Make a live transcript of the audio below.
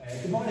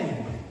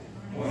morning.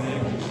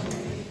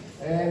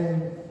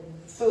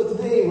 So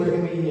today we're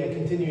going to be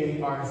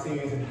continuing our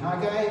series in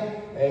Haggai.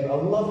 I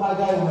love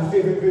Haggai, one of my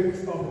favourite books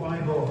of the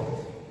Bible.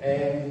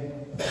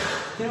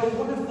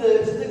 One of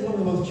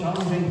the most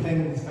challenging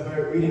things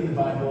about reading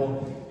the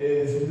Bible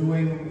is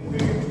knowing where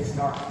to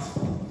start.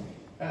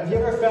 Have you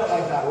ever felt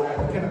like that,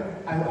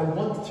 where I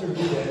want to read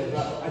it,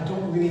 but I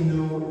don't really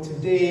know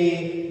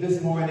today,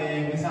 this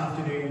morning, this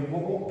afternoon,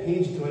 what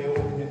page do I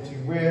open it to?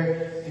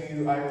 Where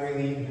do I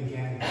really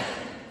begin?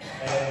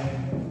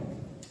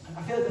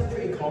 I feel like that's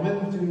pretty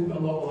common to a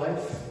lot of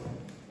life.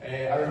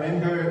 I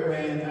remember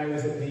when I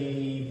was at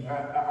the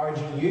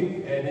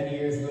RGU many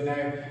years ago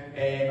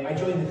now, I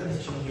joined the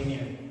Christian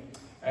Union.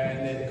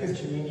 And the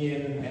Christian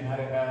Union had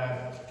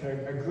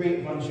a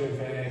great bunch of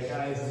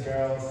guys and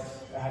girls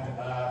that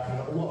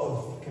had a lot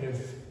of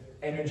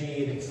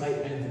energy and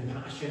excitement and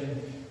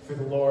passion for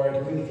the Lord,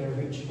 and really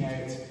reaching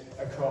out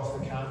across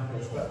the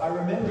campus. But I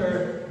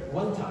remember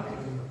one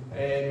time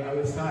I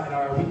was sat in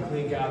our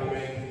weekly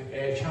gathering,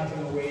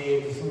 chatting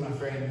away with some of my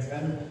friends,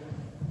 and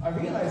I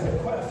realised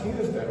that quite a few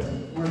of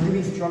them were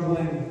really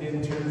struggling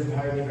in terms of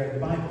how they read the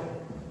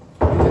Bible.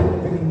 They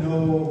didn't really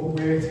know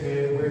where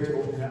to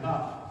open it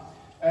up.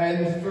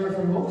 And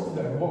for most of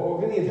them,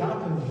 what really had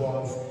happened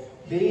was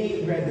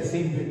they read the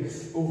same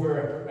books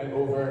over and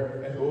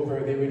over and over.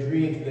 They would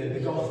read the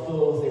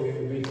Gospels, they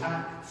would read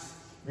Acts,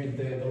 read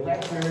the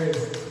letters,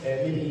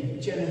 maybe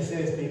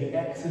Genesis, maybe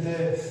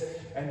Exodus,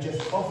 and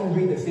just often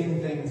read the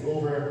same things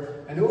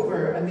over and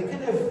over. And they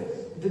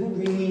didn't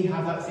really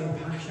have that same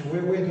passion.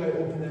 Where do I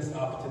open this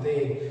up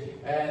today?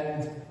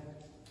 And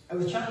I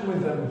was chatting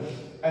with them,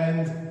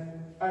 and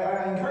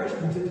I encouraged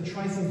them to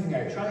try something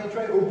out.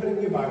 Try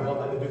opening your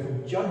Bible at the book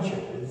of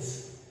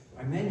Judges,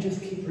 and then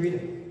just keep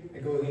reading. I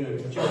go,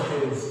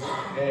 Judges,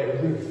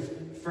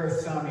 Ruth, 1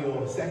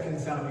 Samuel, 2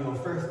 Samuel,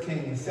 1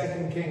 Kings, 2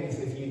 Kings.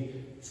 If you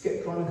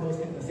skip Chronicles,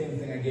 get the same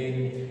thing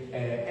again.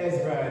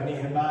 Ezra,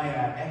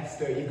 Nehemiah,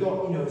 Esther. You've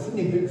got, so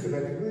many books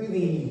about a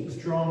really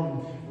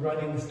strong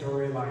running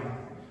storyline.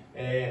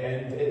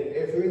 And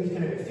it really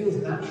it feels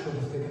natural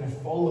just to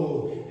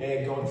follow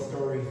God's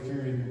story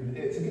through. And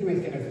it's a good way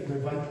to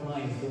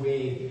revitalize the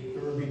way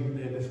we're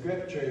reading the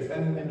scriptures.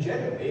 And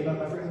generally,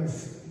 my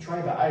friends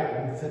tried that out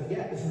and said,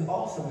 yeah, this is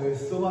awesome.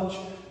 There's so much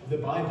of the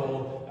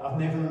Bible that I've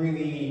never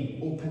really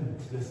opened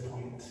to this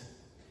point.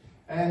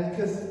 And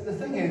because the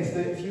thing is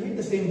that if you read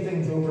the same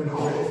things over and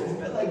over, it's a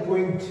bit like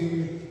going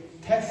to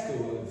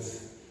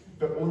Tesco's,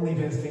 but only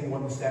visiting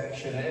one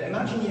section.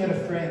 Imagine you had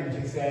a friend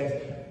who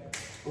said,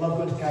 I love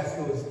going to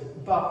Tesco's,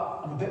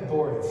 but I'm a bit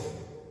bored.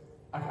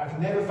 I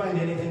can never find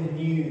anything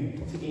new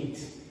to eat.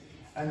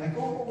 And I go,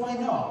 well, why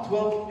not?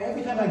 Well,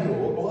 every time I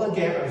go, all I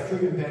get are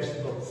fruit and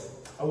vegetables.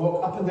 I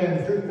walk up and down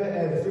the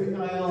fruit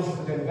aisles, up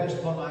and down the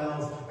vegetable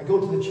aisles. I go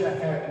to the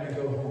checkout and I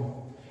go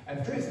home.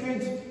 And fruit's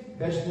good,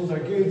 vegetables are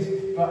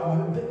good, but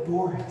I'm a bit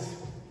bored.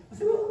 I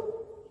say,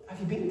 well, have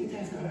you been to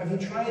Tesco? Have you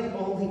tried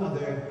all the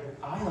other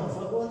aisles?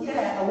 Well,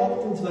 yeah, I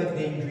walked into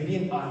the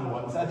ingredient aisle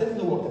once. I didn't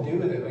know what to do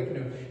with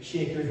it,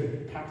 shakers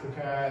and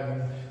paprika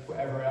and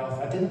whatever else.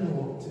 I didn't know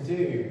what to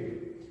do.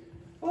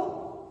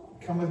 Well,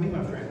 come with me,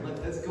 my friend.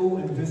 Let's go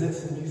and visit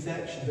some new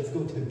sections. Let's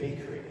go to the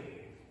bakery.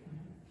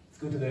 Let's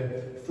go to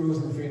the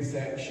frozen food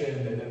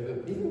section,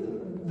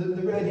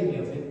 the ready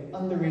meals, the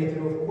underrated,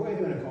 or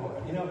whatever you want to call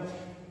it,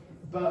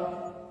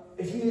 But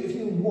if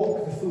you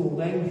walk the full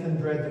length and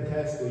breadth of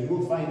Tesco, you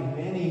will find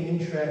many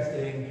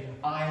interesting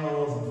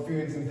aisles and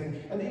foods and things.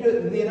 And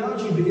the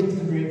analogy begins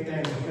to break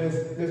down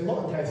because there's a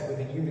lot in Tesco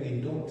that you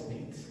really don't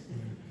need.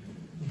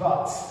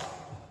 But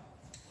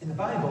in the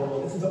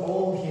Bible, this is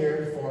all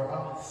here for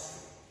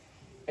us.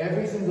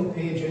 Every single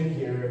page in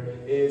here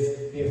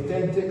is the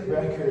authentic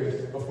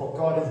record of what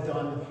God has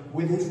done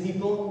with his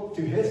people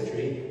through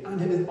history,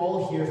 and it is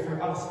all here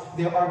for us.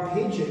 There are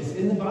pages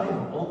in the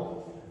Bible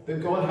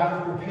that God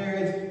has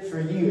prepared for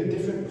you at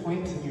different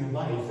points in your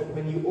life, that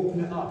when you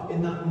open it up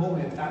in that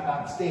moment, at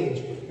that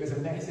stage, there's a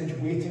message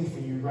waiting for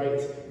you right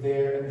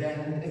there and then.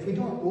 And if we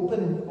don't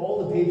open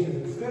all the pages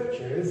of the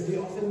scriptures, we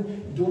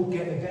often don't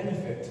get the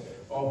benefit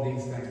of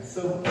these things.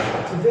 So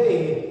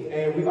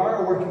today, we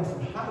are working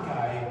from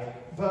Haggai,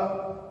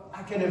 but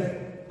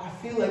I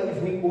feel like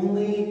if we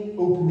only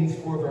open these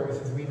 4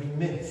 verses, we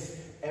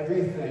miss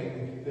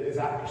everything that is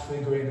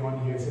actually going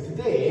on here. So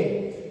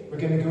today, we're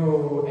going to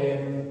go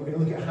we're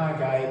going to look at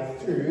Haggai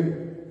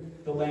through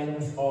the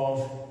lens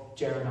of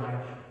Jeremiah.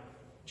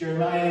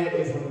 Jeremiah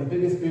is one of the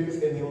biggest books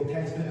in the Old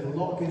Testament. There's a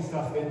lot of good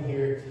stuff in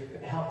here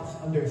that helps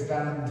us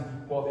understand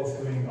what is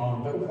going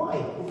on. But why?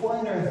 Why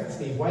on earth,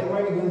 Steve? Why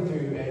are we going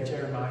through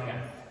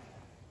Jeremiah?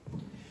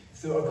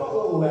 So I've got a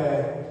little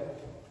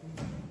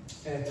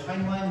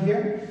timeline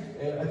here.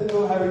 I don't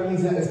know how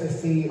easy it is to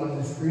see on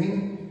the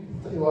screen.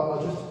 I'll tell you what,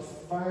 I'll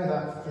just fire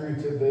that through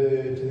to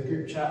the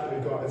group chat that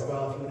we've got as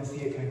well, if you want to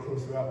see it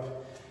closer up.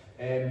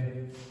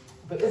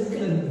 But this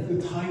is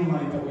the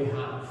timeline that we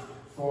have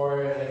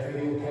for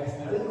the Old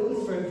Testament, at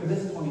least for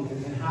this point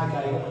in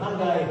Haggai.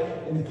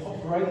 Haggai in the top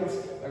right,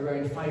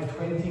 around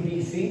 520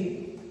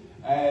 BC.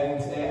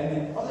 And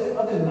then other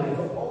than that, you've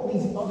got all all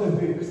these other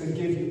books that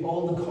give you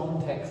all the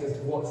context as to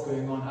what's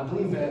going on. I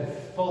believe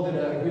Paul did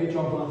a great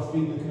job last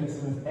week looking at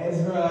some of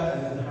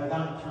Ezra and how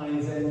that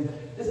ties in.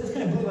 This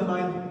kind of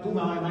blew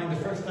my mind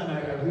the first time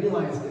I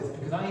realised this,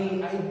 because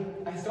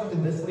I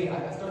started this way.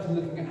 I started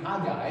looking at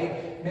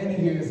Haggai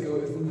many years ago.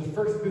 It was the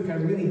first book I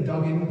really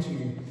dug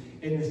into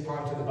in this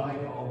part of the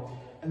Bible.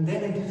 And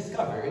then I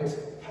discovered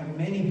how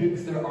many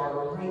books there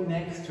are right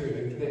next to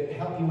it that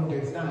help you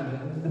understand.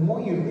 And the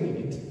more you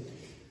read,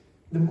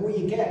 the more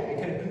you get.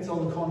 It kind of puts all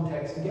the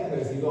context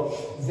together. So you've got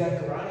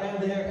Zechariah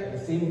there at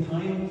the same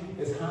time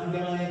as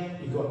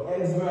Haggai. You've got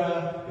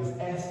Ezra, there's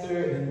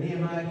Esther, and then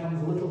Nehemiah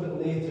comes a little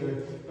bit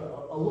later.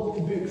 But a lot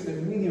of books that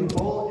really are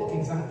all at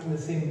exactly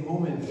the same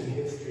moment in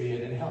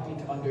history and help you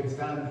to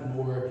understand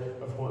more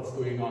of what's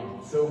going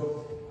on.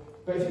 So,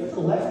 but if you go to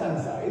the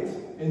left-hand side,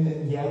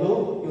 in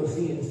yellow, you'll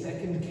see in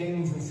 2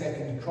 Kings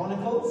and 2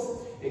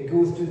 Chronicles, it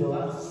goes through the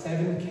last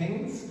 7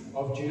 kings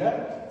of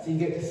Judah. So you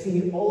get to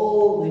see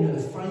all,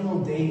 the final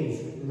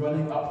days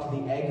running up to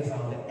the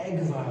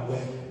exile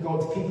when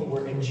God's people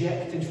were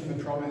ejected from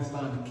the promised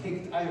land,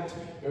 kicked out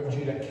of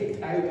Judah,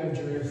 kicked out of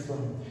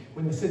Jerusalem.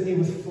 When the city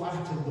was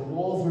flattened, the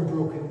walls were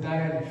broken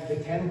down, the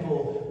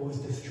temple was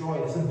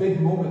destroyed. It's a big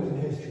moment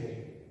in history.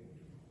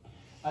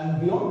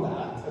 And beyond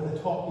that, at the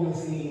top, you'll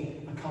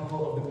see a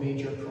couple of the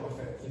major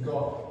prophets. You've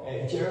got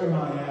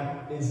Jeremiah,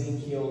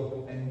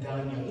 Ezekiel, and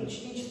Daniel,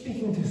 each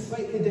speaking to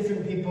slightly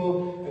different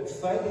people at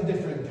slightly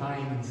different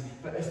times,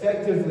 but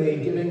effectively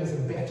giving us a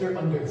better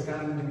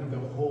understanding of the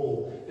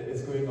whole that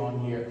is going on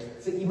here.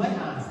 So you might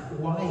ask,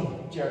 why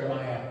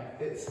Jeremiah?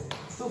 It's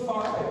so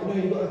far,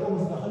 you've got like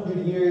almost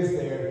 100 years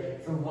there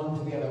from one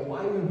to the other.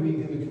 Why would we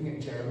be looking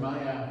at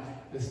Jeremiah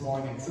this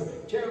morning? So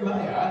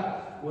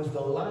Jeremiah was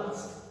the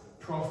last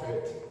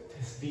prophet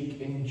to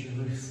speak in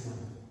Jerusalem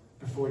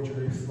before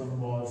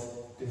Jerusalem was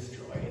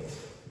destroyed.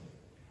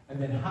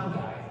 And then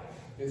Haggai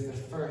is the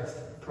first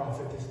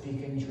prophet to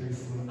speak in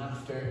Jerusalem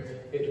after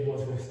it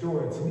was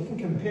restored. So we can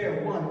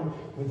compare one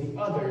with the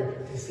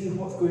other to see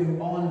what's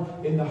going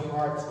on in the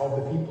hearts of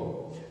the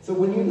people. So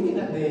when you're looking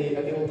at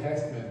the Old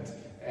Testament,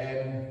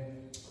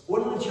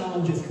 one of the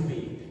challenges can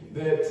be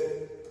that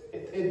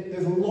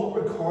there's a lot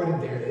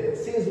recorded there. It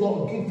says a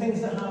lot of good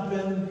things that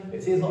happen.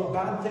 It says a lot of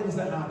bad things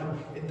that happen.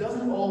 It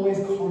doesn't always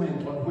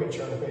comment on which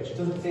are which. It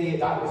doesn't say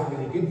that was a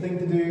really good thing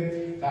to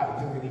do, that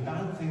was a really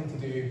bad thing to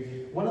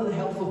do. One of the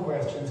helpful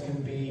questions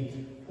can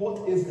be,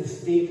 what is the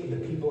state of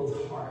the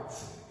people's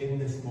hearts in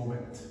this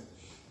moment?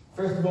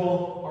 First of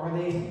all, are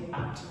they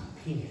at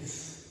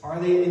peace? Are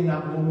they in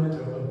that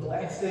moment of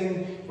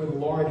blessing where the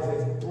Lord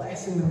is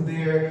blessing them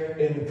there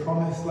in the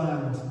promised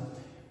land?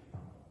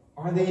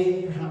 Are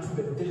they perhaps a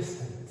bit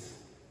distant?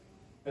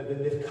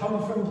 That they've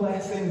come from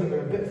blessing, but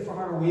they're a bit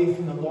far away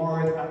from the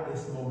Lord at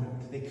this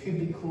moment. They could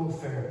be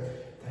closer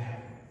to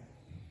Him.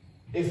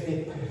 If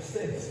they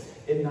persist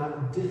in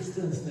that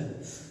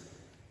distanceness,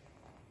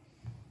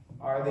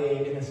 are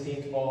they in a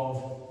state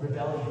of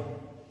rebellion?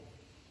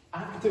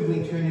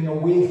 Actively turning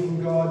away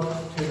from God,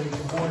 turning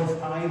towards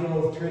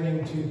idols,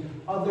 turning to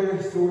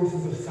other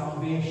sources of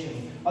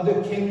salvation,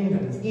 other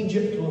kingdoms.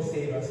 Egypt will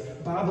save us.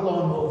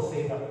 Babylon will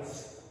save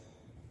us.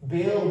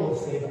 Baal will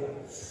save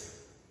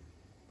us,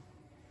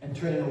 and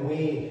turning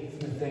away from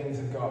the things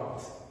of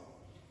God.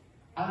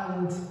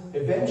 And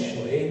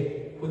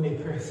eventually, when they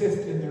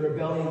persist in the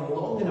rebellion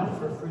long enough,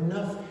 for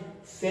enough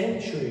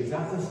centuries,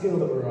 that's the scale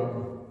that we're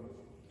on,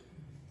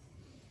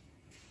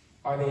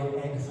 are they in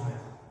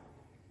exile?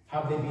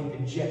 Have they been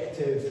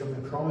ejected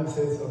from the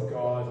promises of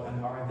God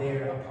and are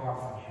there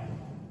apart from Him?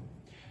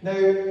 Now,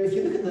 if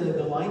you look at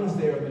the lines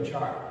there on the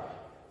chart,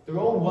 they're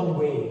all one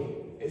way.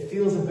 It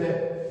feels a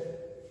bit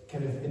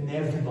kind of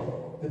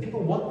inevitable. The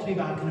people want to be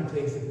back in a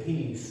place of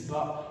peace,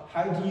 but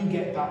how do you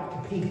get back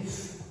to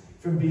peace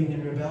from being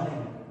in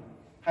rebellion?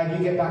 How do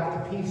you get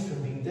back to peace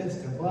from being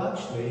distant? Well,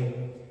 actually,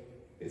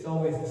 it's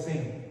always the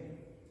same.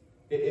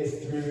 It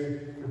is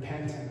through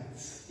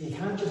repentance. You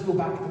can't just go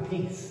back to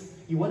peace.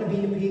 You want to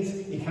be in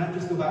peace, you can't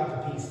just go back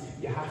to peace.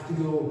 You have to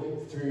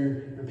go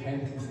through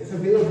repentance. It's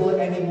available at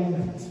any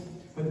moment.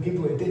 When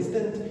people are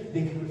distant,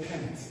 they can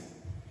repent.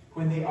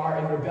 When they are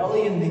in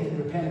rebellion, they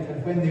can repent.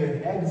 And when they're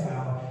in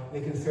exile, they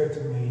can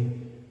certainly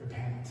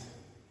repent.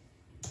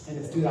 And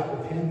it's through that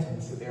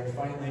repentance that they're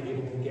finally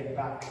able to get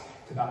back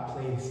to that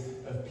place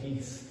of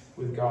peace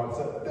with God.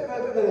 So a bit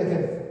like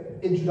an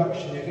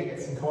introduction there to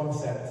get some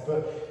concepts,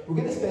 but we're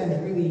going to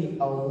spend really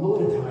a lot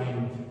of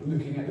time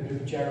looking at the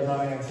book of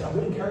Jeremiah. So I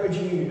would encourage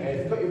you, if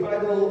you've got your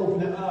Bible,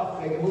 open it up,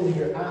 hold it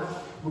your app.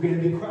 We're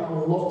going to do quite a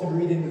lot of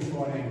reading this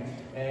morning.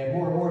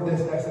 More of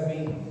this, less of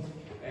me.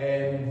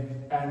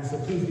 And so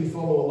please do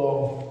follow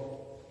along.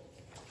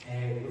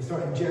 We'll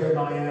start in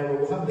Jeremiah.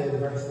 We'll have the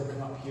verse will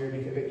come up here,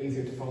 make it a bit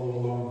easier to follow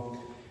along.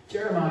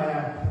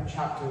 Jeremiah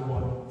chapter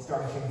 1,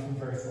 starting from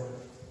verse 1.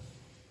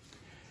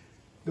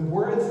 The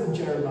words of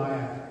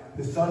Jeremiah,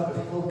 the son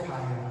of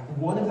Hilkiah,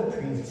 one of the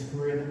priests who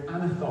were in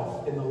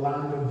Anathoth in the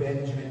land of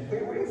Benjamin.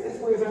 Where is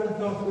this? Where is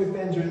Anathoth? Where is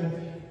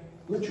Benjamin?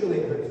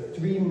 literally about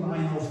 3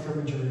 miles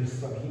from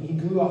Jerusalem. He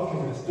grew up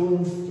kind of a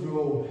stone's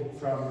throw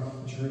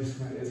from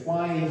Jerusalem. It's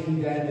why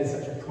he then is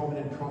such a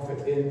prominent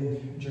prophet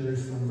in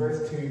Jerusalem.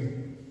 Verse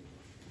 2.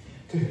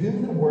 To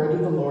whom the word of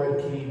the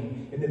Lord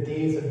came in the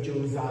days of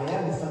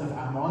Josiah, the son of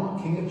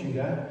Ammon, king of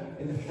Judah,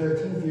 in the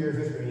 13th year of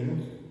his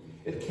reign.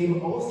 It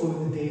came also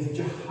in the days of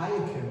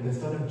Jehoiakim, the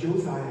son of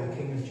Josiah,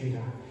 king of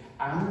Judah,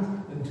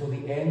 and until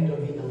the end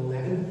of the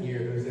 11th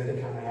year of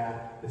Zedekiah,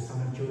 the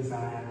son of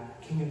Josiah,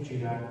 king of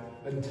Judah,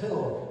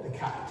 until the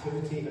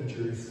captivity of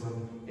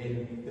Jerusalem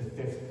in the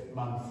 5th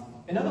month.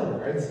 In other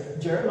words,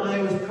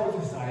 Jeremiah was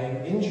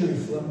prophesying in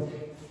Jerusalem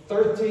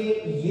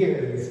 30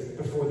 years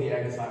before the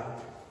exile.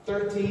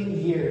 30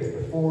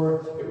 years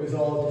before it was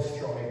all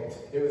destroyed.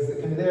 It was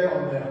kind of there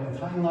on the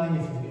timeline,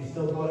 if you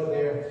still got it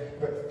there.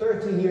 But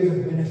 30 years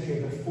of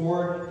ministry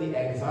before the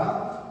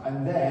exile,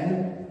 and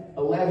then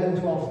 11,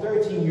 12,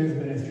 13 years of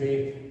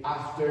ministry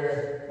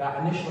after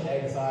that initial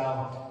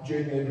exile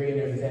during the reign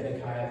of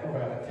Zedekiah. Not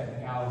about a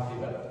technicality,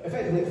 but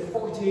effectively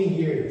 40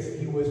 years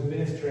he was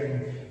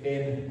ministering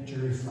in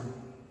Jerusalem.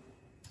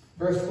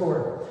 Verse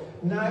 4.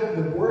 Now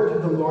the word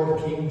of the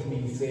Lord came to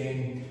me,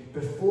 saying,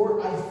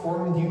 before I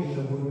formed you in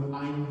the womb,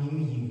 I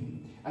knew you,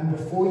 and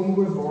before you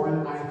were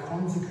born, I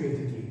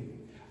consecrated you.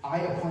 I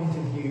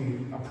appointed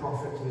you a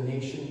prophet to the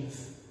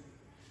nations.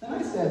 Then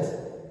I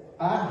said,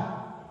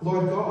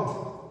 Lord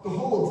God,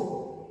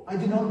 behold, I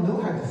do not know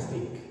how to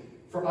speak,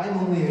 for I am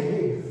only a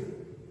youth.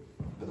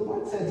 But the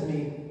Lord said to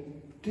me,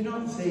 do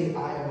not say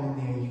I am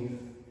only a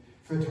youth,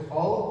 for to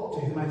all to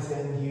whom I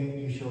send you,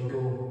 you shall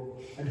go,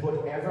 and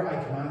whatever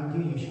I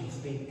command you, you shall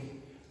speak.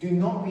 Do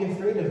not be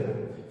afraid of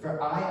them,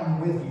 for I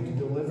am with you to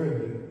deliver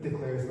you,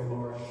 declares the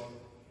Lord.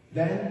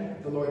 Then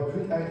the Lord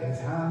put out his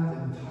hand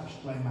and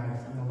touched my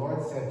mouth, and the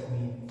Lord said to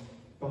me,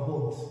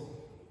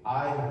 behold,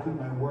 I have put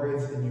my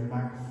words in your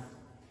mouth.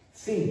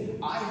 See,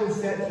 I have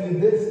set you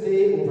this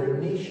day over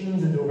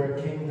nations and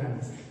over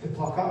kingdoms, to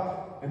pluck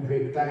up and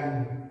break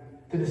down,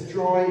 to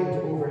destroy and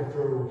to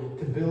overthrow,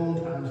 to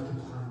build and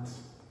to plant.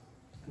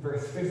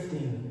 Verse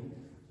 15.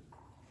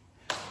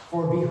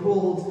 For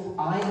behold,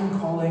 I am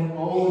calling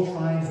all the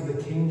tribes of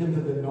the kingdoms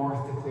of the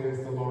north, declares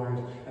the Lord,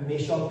 and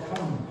they shall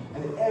come,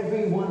 and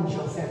every one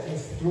shall set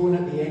his throne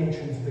at the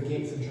entrance of the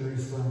gates of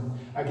Jerusalem,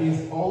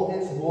 against all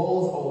its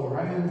walls all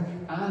around,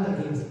 and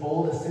against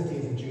all the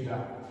cities of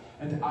Judah.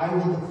 And I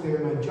will declare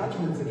my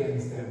judgments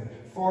against them,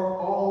 for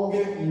all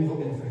their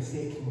evil in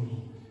forsaking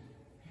me.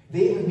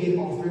 They have made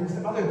offerings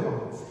to other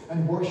gods,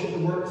 and worshipped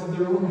the works of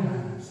their own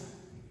hands.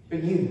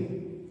 But you,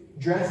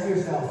 dress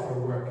yourself for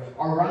work,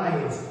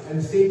 arise,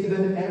 and say to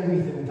them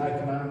everything that I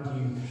command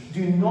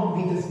you. Do not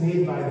be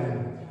dismayed by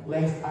them,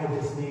 lest I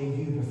dismay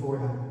you before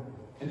them.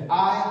 And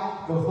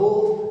I,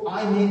 behold,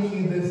 I make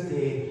you this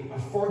day a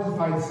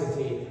fortified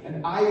city,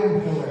 an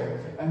iron pillar,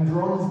 and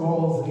bronze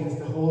walls against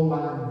the whole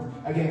land,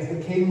 against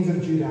the kings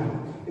of Judah,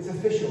 its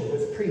officials,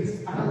 its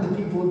priests, and the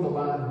people of the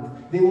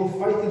land. They will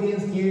fight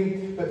against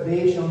you, but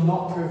they shall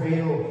not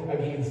prevail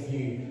against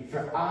you,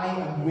 for I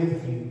am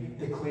with you,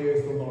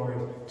 declares the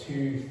Lord,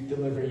 to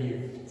deliver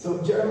you.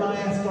 So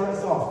Jeremiah starts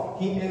off.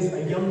 He is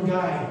a young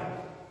guy.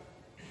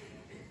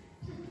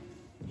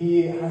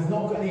 He has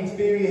not got any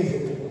experience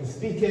in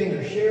speaking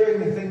or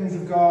sharing the things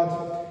of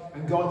God.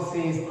 And God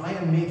says, I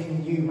am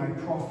making you my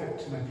prophet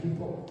to my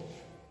people.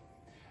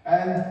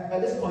 And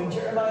at this point,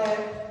 Jeremiah,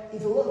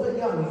 he's a little bit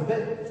young. He's a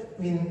bit,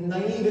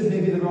 naive is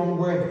maybe the wrong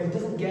word, but he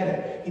doesn't get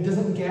it. He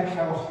doesn't get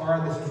how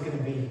hard this is going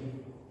to be.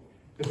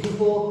 The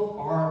people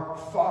are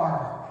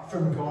far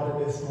from God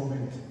at this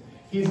moment.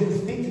 He's going to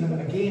speak to them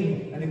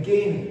again and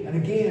again and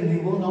again, and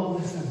they will not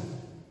listen.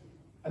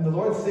 And the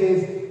Lord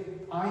says,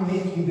 I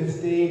make you this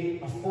day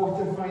a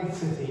fortified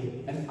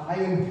city, an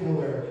iron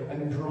pillar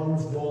and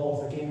bronze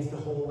walls against the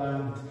whole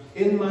land.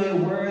 In my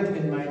word,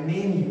 in my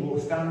name, you will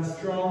stand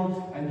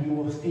strong, and you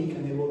will speak,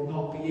 and they will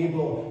not be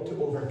able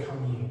to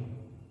overcome you.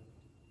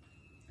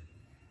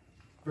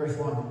 Verse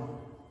 1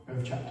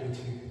 of chapter 2.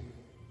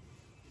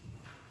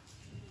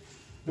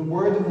 The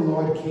word of the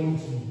Lord came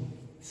to me,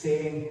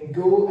 saying,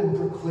 go and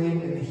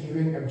proclaim in the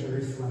hearing of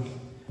Jerusalem.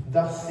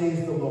 Thus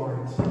says the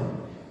Lord,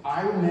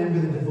 I remember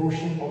the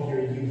devotion of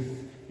your youth,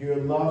 your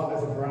love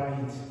as a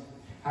bride,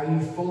 how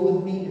you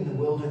followed me in the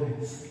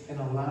wilderness, in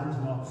a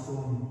land not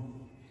sown.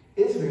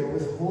 Israel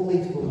was holy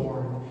to the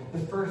Lord, the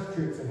first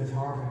fruits of his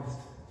harvest.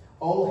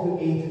 All who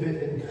ate of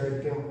it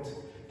incurred guilt.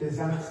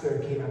 Disaster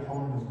came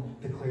upon them,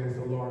 declares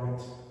the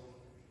Lord.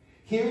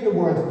 Hear the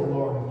word of the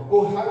Lord,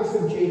 O house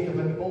of Jacob,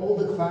 and all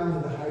the clans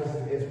of the house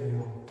of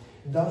Israel.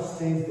 Thus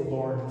says the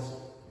Lord,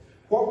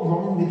 what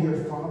wrong did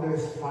your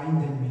fathers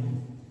find in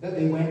me, that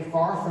they went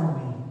far from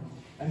me,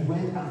 and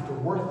went after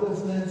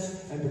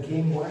worthlessness, and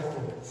became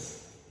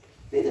worthless?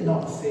 They did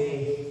not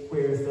say,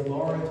 where is the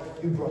Lord,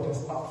 who brought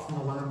us up from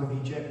the land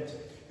of Egypt,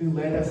 who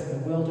led us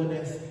in the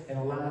wilderness, in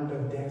a land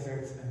of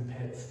deserts and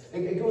pits?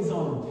 It goes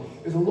on.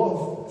 There's a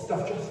lot of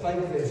stuff just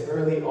like this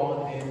early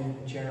on in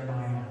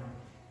Jeremiah.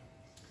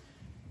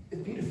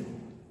 It's beautiful.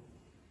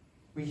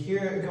 We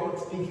hear God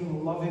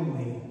speaking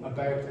lovingly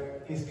about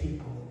his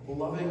people.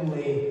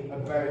 lovingly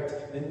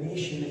about the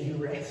nation that he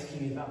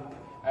rescued up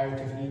out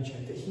of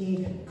Egypt, that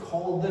he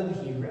called them,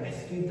 he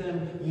rescued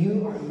them.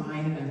 You are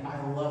mine and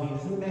I love you.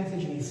 This is a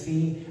message we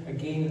see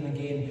again and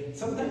again.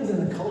 Sometimes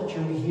in the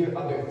culture we hear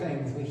other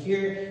things. We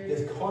hear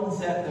this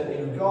concept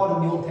that God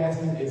in the Old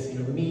Testament is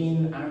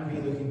mean,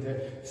 angry, looking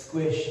to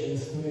squish and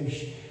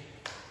smoosh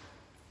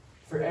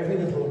for every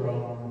little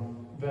wrong.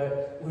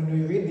 But when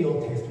we read the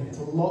Old Testament, it's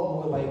a lot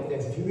more like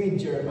this. If you read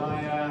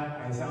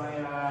Jeremiah,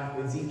 Isaiah,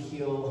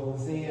 Ezekiel,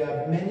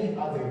 Hosea, many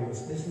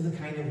others, this is the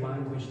kind of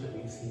language that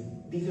we see.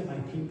 These are my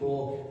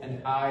people,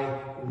 and I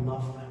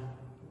love them.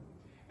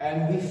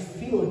 And we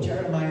feel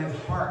Jeremiah's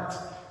heart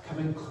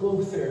coming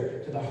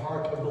closer to the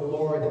heart of the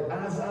Lord.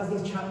 As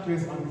these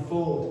chapters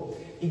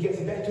unfold, he gets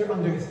a better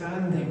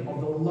understanding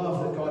of the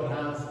love that God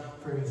has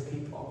for his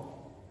people.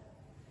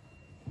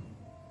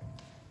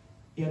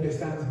 He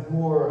understands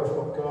more of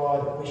what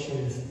God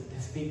wishes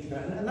to speak to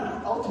them. And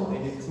that ultimately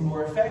makes him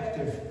more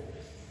effective.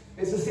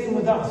 It's the same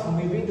with us. When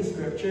we read the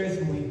scriptures,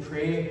 when we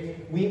pray,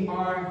 we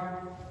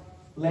are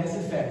less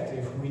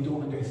effective when we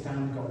don't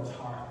understand God's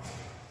heart.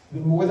 The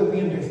more that we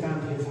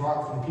understand his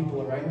heart for the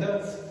people around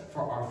us,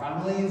 for our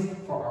families,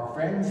 for our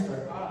friends,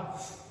 for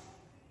us,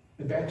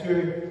 the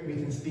better we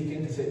can speak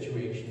into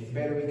situations, the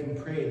better we can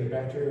pray, the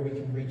better we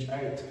can reach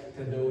out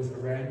to those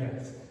around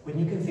us. When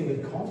you can say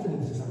with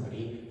confidence to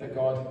somebody that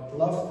God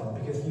loves them,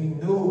 because you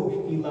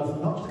know he loves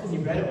them, not just because you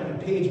read it on a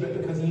page, but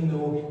because you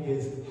know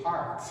his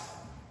heart.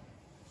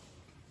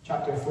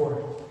 Chapter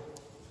 4,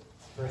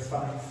 verse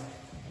 5.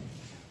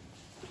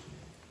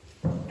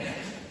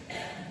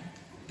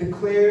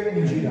 Declare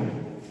in Judah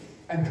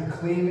and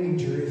proclaim in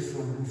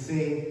Jerusalem and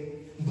say,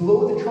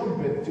 blow the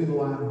trumpet through the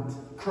land.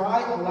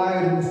 Cry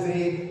aloud and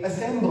say,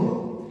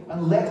 assemble,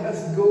 and let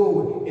us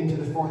go into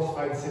the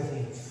fortified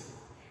cities.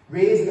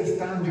 Raise a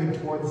standard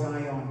toward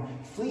Zion.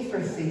 Flee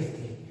for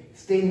safety.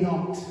 Stay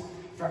not,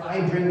 for I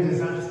bring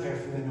disaster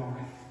from the north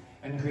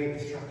and great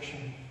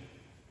destruction.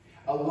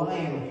 A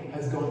lion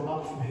has gone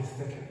up from his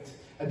thicket.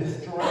 A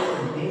destroyer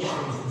of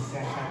nations is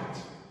set out.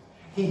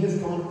 He has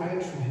gone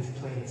out from his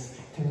place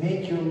to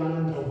make your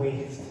land a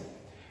waste.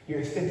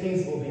 Your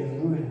cities will be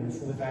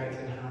ruins without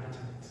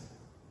inhabitants.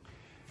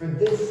 For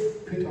this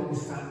put on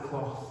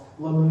sackcloth,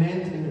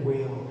 lament and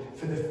wail,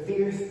 for the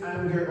fierce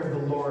anger of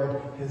the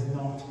Lord has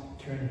not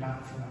turned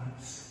back from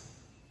us.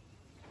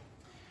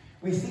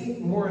 We see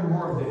more and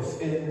more of this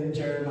in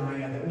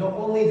Jeremiah, that not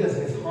only does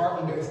his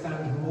heart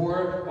understand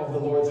more of the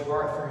Lord's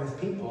heart for his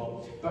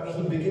people, but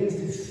he begins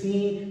to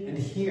see and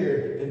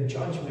hear the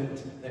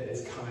judgment that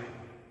is coming.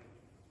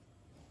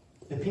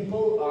 The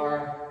people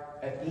are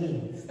at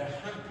ease, they're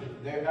happy,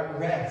 they're at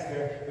rest,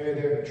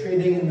 they're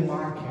trading in the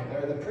market,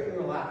 they're pretty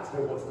relaxed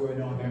about what's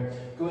going on, they're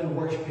going and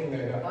worshipping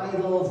their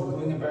idols and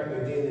going about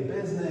their daily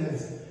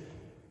business.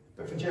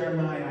 But for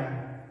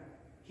Jeremiah,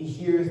 he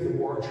hears the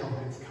war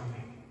trumpets coming.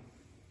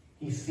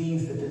 He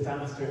sees the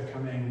disaster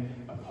coming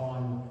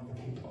upon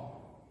the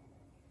people.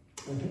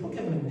 When people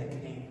give him a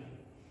nickname,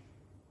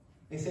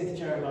 they say to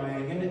Jeremiah,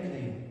 your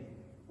nickname,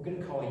 we're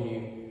going to call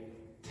you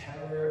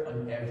Terror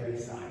on Every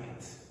Side.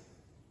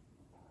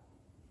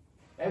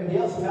 Everybody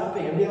else is happy,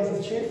 everybody else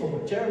is cheerful,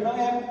 but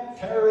Jeremiah,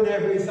 terror on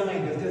every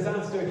side, there's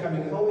disaster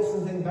coming, there's always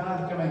something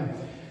bad coming.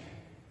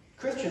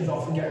 Christians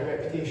often get a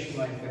reputation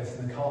like this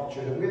in the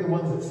culture, that we're the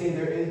ones that say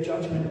there is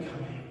judgment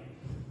coming.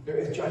 There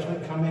is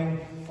judgment coming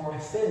for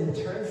sin.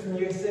 Turn from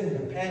your sin,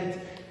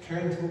 repent,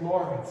 turn to the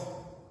Lord.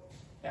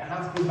 It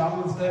has to be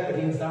balanced out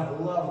against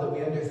that love, that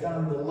we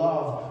understand the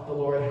love the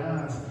Lord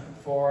has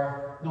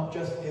for not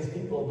just his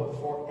people, but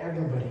for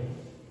everybody.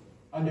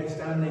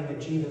 Understanding that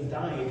Jesus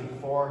died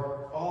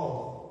for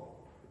all.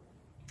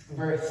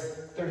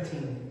 Verse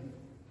 13.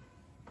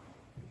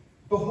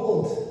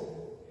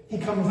 Behold, he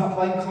comes up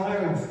like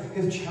clouds,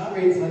 his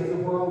chariots like the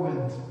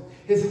whirlwind.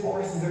 His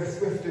horses are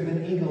swifter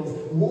than eagles.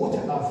 Woe to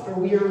us, for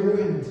we are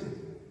ruined.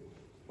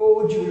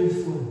 O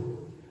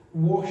Jerusalem,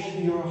 wash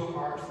your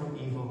heart from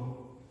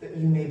evil, that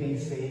you may be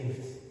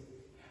saved.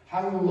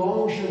 How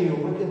long shall your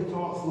wicked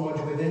thoughts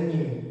lodge within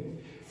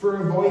you? For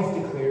a voice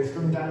declares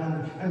from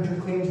Dan and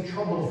proclaims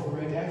trouble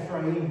from Mount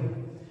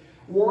Ephraim.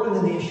 Warn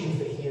the nations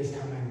that he is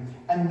coming.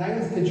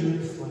 Announce to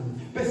Jerusalem.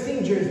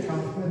 Besiegers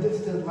come from a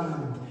distant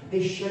land.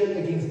 They shout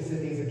against the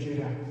cities of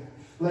Judah.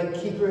 Like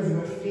keepers of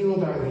a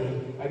field are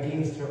they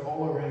against her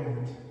all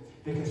around,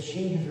 because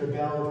she has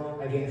rebelled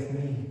against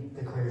me,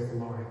 declares the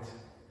Lord.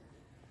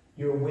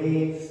 Your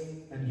ways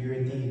and your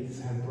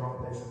deeds have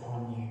brought this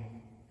upon you.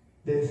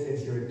 This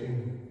is your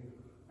doom,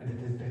 and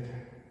it is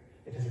bitter.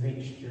 It has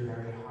reached your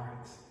very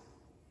heart.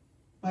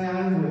 My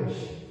anguish,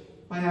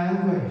 my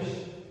anguish.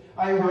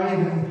 I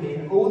writhe in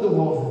pain. Oh, the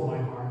walls of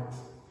my heart.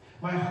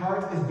 My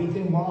heart is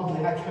beating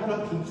wildly. I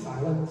cannot keep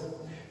silent.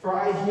 For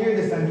I hear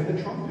the sound of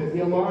the trumpet, the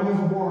alarm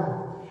of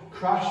war.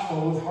 Crash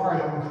follows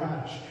hard on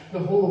crash. The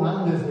whole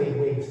land is laid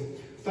waste.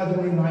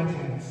 Suddenly my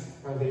tents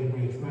are laid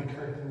waste, my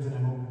curtains in a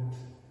moment.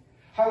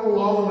 How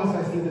long must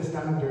I see the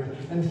standard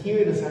and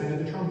hear the sound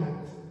of the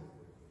trumpet?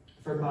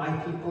 For my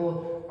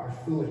people are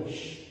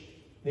foolish.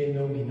 They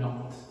know me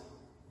not.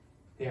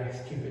 They are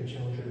stupid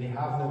children. They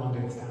have no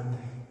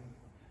understanding.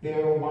 They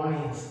are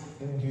wise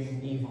in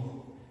doing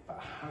evil, but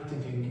how to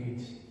do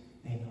good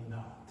they know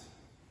not.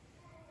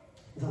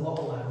 There's a lot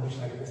of language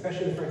like it,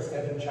 especially the first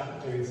 7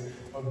 chapters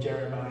of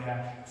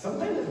Jeremiah.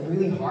 Sometimes it's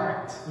really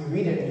hard. You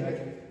read it and you're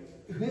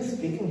like, who is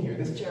speaking here?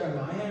 Is this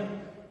Jeremiah?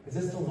 Is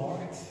this the Lord?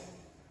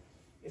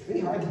 It's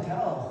really hard to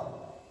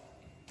tell.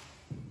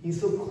 He's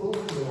so close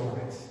to the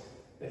Lord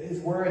that his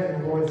word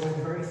and the Lord sound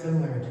very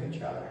similar to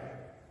each other.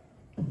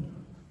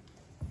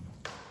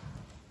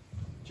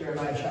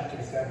 Jeremiah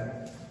chapter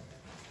 7,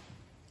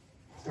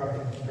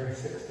 starting from verse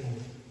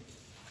 16.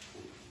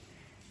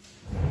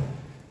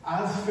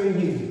 As for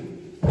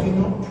you, do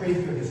not pray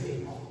for this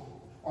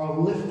people, or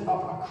lift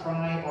up a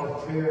cry or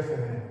prayer for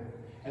them,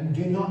 and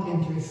do not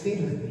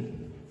intercede with me,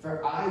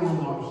 for I will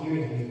not hear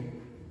you.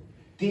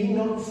 Do you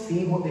not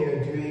see what they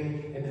are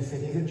doing in the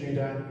cities of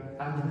Judah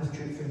and in the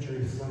streets of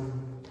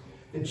Jerusalem?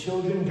 The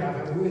children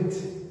gather wood,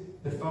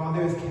 the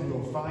fathers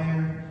kindle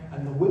fire,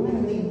 and the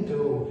women knead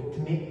dough to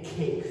make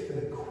cakes for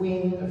the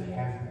Queen of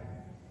Heaven.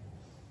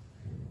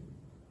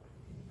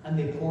 And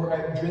they pour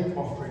out drink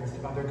offerings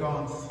to other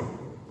gods,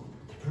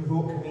 to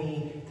provoke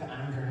me to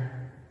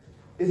anger.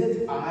 Is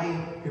it I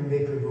whom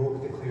they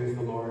provoke, declares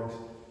the Lord?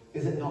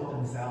 Is it not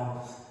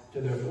themselves,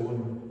 to their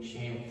own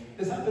shame?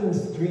 This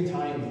happens 3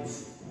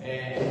 times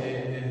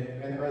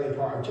in the early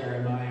part of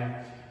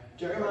Jeremiah.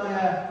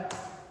 Jeremiah,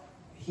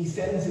 he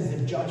senses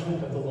the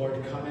judgment of the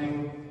Lord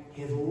coming.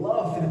 His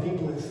love for the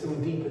people is so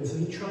deep, and so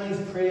he tries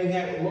praying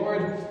out,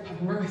 Lord,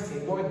 have mercy.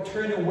 Lord,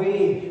 turn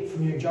away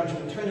from your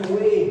judgment. Turn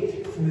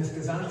away from this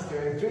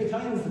disaster. And 3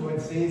 times the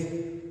Lord says,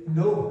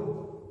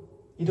 no,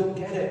 you don't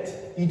get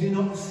it. You do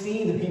not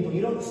see the people.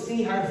 You don't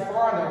see how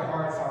far their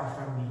hearts are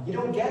from me. You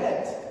don't get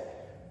it.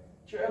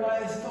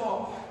 Jeremiah,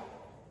 stop.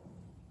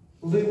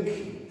 Look,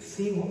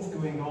 see what's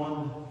going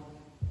on.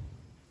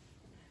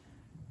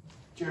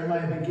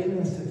 Jeremiah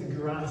begins to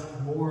grasp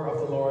more of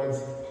the Lord's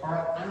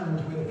heart and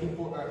where the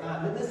people are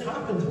at. And this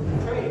happens when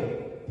we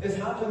pray. This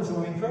happens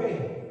when we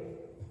pray.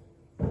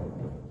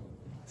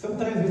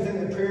 Sometimes we think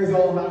that prayer is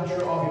all a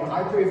matter of,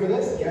 I pray for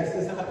this, yes,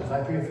 this happens.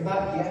 I pray for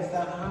that, yes,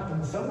 that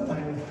happens.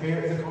 Sometimes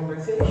prayer is a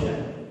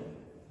conversation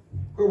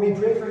where we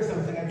pray for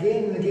something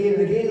again and again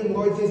and again, and the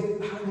Lord says,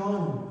 hang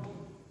on,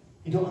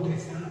 you don't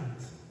understand.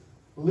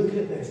 Look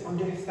at this,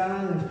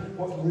 understand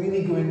what's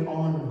really going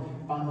on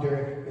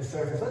under the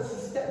surface.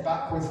 Let's step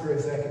backwards for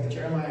a second to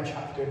Jeremiah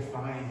chapter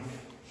 5,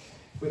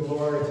 where the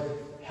Lord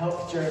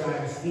helps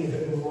Jeremiah see a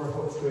bit more of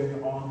what's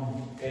going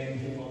on in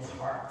people's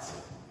hearts.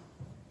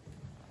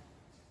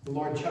 The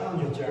Lord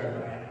challenges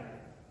Jeremiah.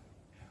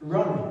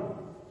 Run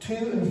to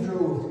and fro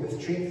through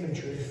the streets of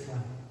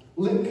Jerusalem.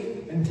 Look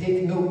and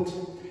take note.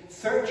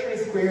 Search her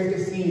squares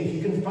to see if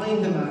you can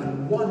find a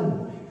man,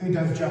 one who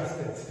does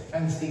justice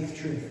and seeks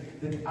truth,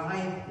 that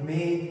I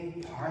may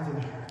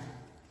pardon her.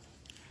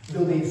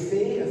 Though they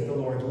say, as the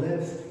Lord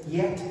lives,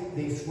 yet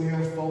they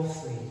swear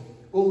falsely.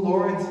 O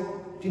Lord,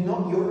 do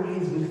not your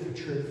eyes look for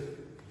truth?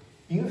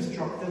 You have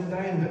struck them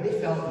down, but they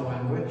felt no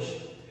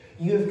anguish.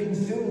 You have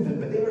consumed them,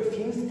 but they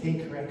refused to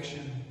take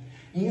correction.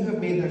 You have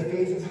made their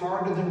faces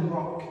harder than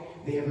rock.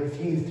 They have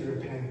refused to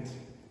repent.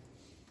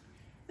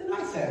 Then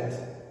I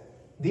said,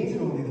 these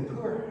are only the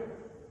poor.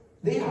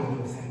 They have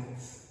no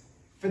sense,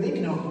 for they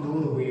do not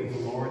know the way of the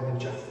Lord, the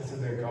justice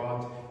of their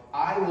God.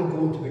 I will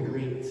go to the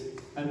great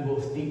and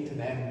will speak to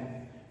them,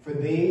 for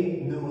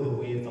they know the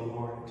way of the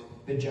Lord,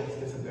 the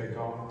justice of their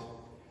God.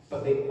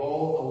 But they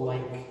all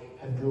alike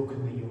had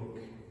broken the yoke.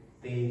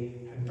 They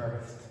had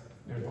burst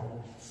their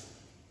bonds.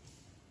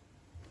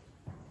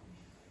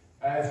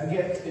 As we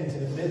get into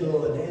the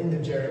middle and end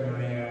of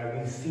Jeremiah,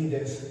 we see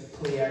this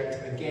play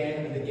out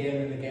again and again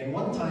and again.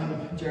 One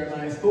time,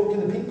 Jeremiah spoke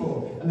to the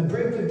people on the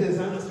brink of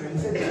disaster. He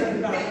said,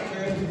 turn back,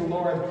 turn to the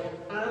Lord.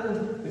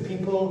 And the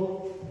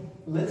people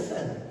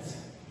listened.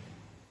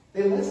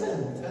 They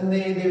listened, and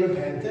they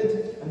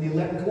repented, and they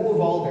let go of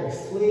all their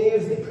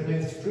slaves. They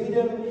pronounced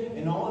freedom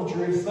in all of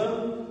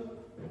Jerusalem.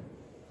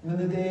 And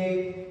then a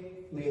day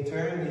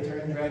later, they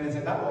turned around and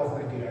said, that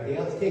wasn't a good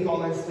idea. Let's take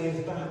all our slaves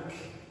back.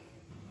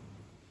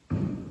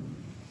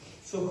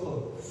 So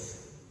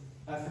close.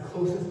 That's the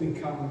closest we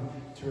come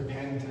to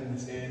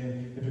repentance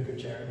in the book of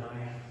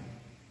Jeremiah.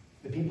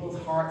 The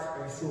people's hearts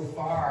are so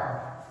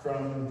far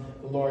from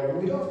the Lord.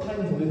 We don't have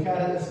time to look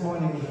at it this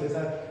morning, but there's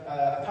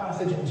a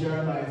passage in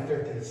Jeremiah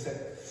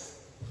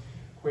 36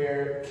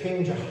 where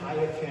King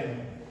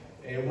Jehoiakim,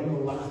 one of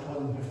the last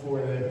ones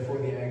before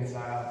the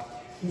exile,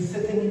 he's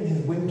sitting in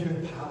his winter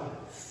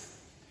palace.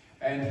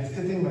 And he's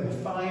sitting by the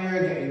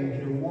fire,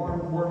 getting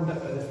warmed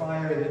up by the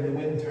fire in the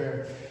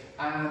winter.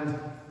 And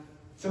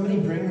somebody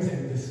brings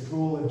him the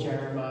scroll of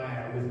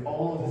Jeremiah with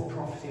all of his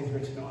prophecies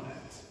written on it.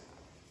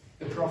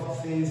 The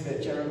prophecies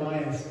that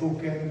Jeremiah has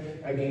spoken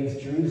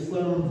against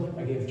Jerusalem,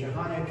 against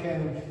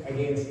Jehoiakim,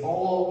 against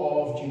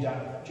all of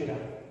Judah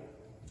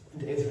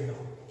and Israel.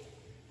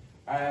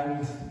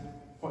 And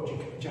what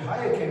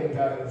Jehoiakim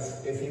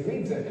does is he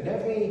reads it, and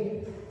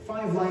every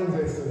 5 lines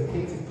or so, he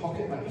takes his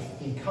pocket knife,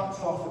 he cuts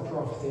off the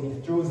prophecy, and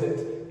he throws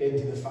it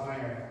into the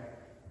fire.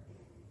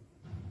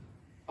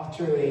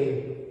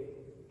 utterly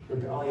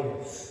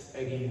rebellious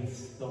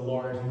against the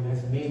Lord who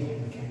has made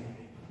him king.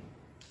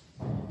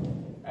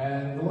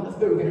 And the last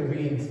bit we're going to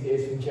read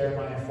is from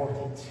Jeremiah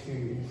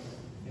 42,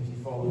 if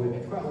you follow with it.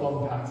 It's quite a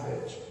long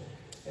passage.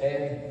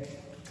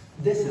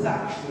 This is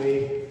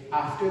actually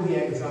after the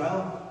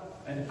exile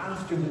and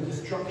after the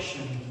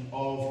destruction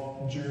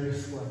of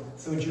Jerusalem.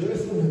 So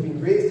Jerusalem has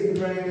been razed to the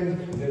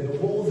ground, the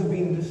walls have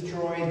been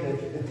destroyed,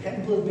 the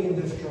temple has been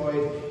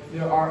destroyed.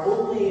 There are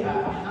only a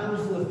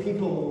handful of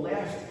people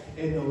left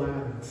in the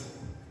land.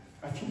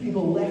 A few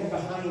people left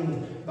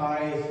behind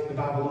by the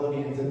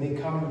Babylonians, and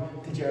they come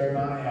to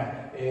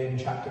Jeremiah in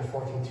chapter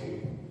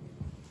 42.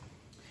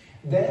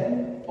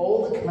 Then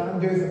all the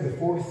commanders of the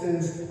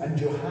forces, and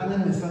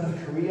Johanan the son of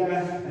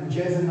Kareah, and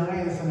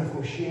Jezaniah the son of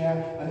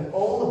Hoshea, and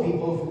all the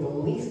people from the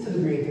least to the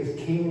greatest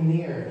came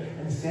near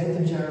and said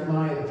to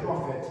Jeremiah the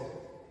prophet,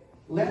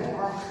 "Let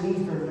our plea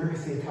for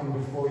mercy come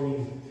before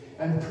you,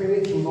 and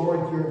pray to the Lord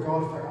your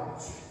God for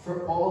us,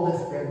 for all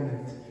this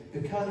remnant,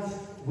 because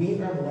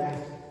we are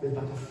left with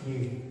but a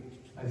few,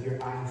 as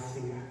your eyes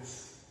see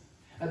us.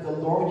 That the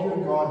Lord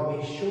your God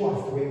may show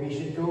us the way we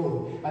should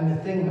go, and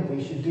the thing that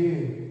we should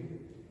do."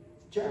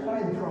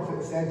 Jeremiah the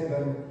prophet said to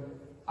them,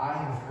 "I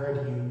have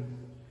heard you.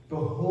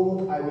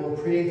 Behold, I will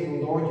pray to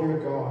the Lord your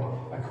God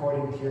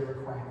according to your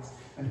request,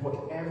 and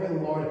whatever the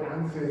Lord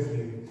answers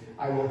you,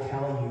 I will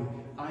tell you.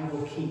 I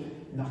will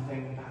keep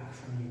nothing back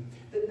from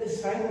you."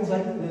 This sounds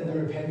like the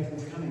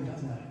repentance coming,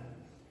 doesn't it?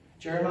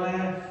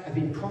 Jeremiah had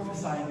been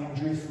prophesying in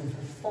Jerusalem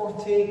for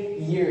 40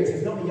 years.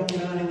 He's not a young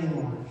man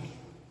anymore.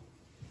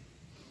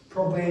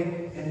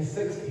 Probably in his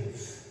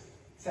 60s,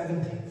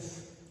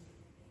 70s.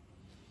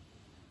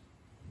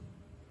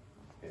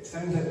 It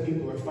sounds like the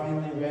people were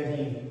finally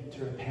ready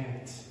to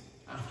repent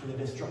after the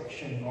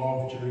destruction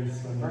of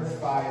Jerusalem. Verse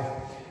 5,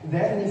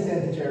 "Then he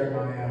said to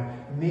Jeremiah,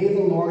 May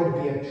the Lord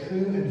be a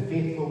true and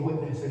faithful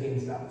witness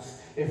against us,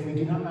 if we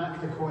do not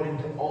act according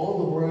to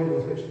all the word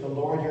with which the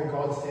Lord your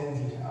God sends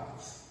you to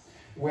us.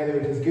 Whether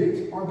it is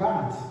good or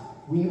bad,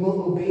 we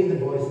will obey the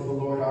voice of the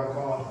Lord our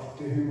God,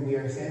 to whom we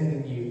are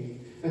sending you,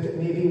 that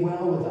it may be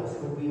well with us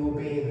when we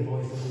obey the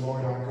voice of the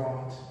Lord our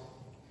God."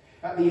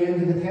 At the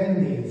end of the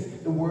 10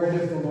 days, the word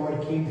of the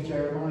Lord came to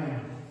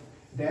Jeremiah.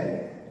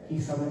 Then he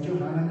summoned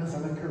Johanan the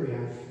son of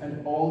Kareah,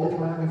 and all the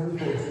commanders of the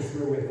forces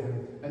who were with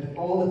him, and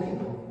all the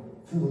people,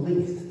 from the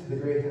least to the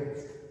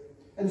greatest,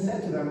 and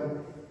said to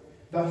them,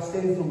 "Thus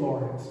says the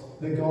Lord,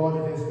 the God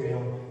of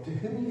Israel, to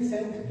whom you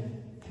sent me,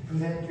 to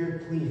present your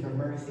plea for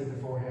mercy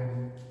before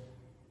him.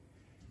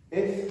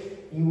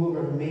 If you will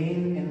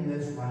remain in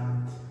this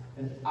land,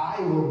 and I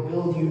will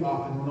build you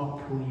up and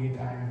not pull you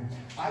down.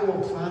 I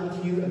will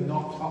plant you and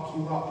not pluck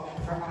you up,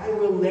 for I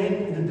will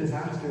lend the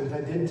disasters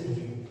I did to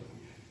you.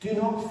 Do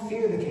not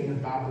fear the king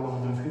of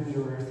Babylon, of whom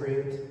you are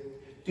afraid.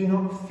 Do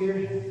not fear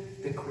him,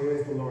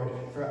 declares the Lord,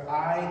 for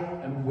I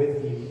am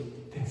with you,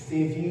 to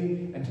save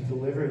you and to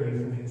deliver you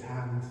from his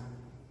hand.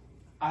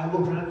 I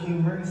will grant you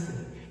mercy,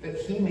 that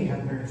he may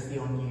have mercy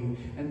on you,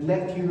 and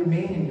let you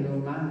remain in your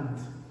own land.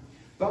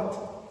 But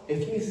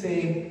if you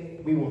say,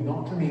 we will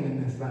not remain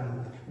in this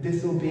land,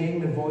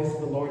 disobeying the voice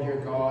of the Lord your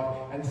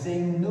God, and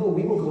saying, no,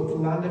 we will go to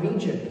the land of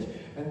Egypt,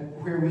 and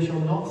where we shall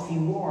not see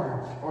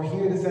war, or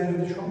hear the sound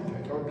of the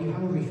trumpet, or be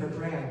hungry for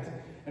bread,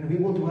 and we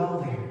will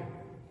dwell there.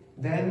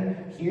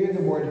 Then hear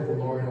the word of the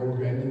Lord, O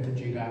remnant of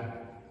Judah.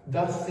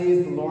 Thus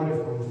says the Lord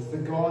of hosts, the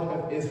God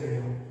of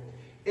Israel.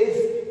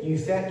 If you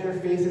set your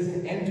faces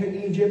to enter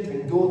Egypt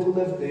and go to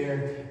live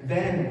there,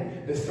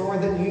 then the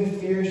sword that you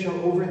fear shall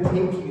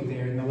overtake you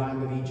there in the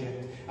land of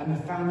Egypt, and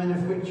the famine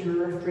of which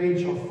you are afraid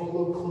shall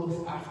follow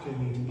close after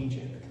you to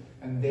Egypt,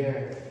 and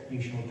there you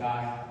shall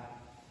die.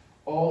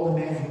 All the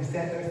men who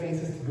set their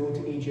faces to go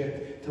to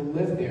Egypt to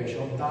live there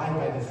shall die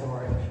by the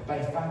sword,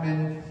 by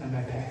famine and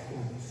by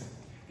pestilence.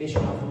 They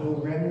shall have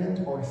no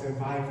remnant or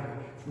survivor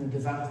from the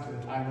disaster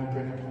that I will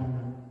bring upon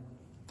them.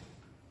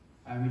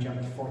 And we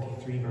jump to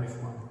 43 verse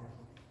 1.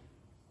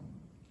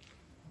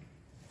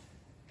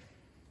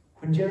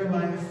 When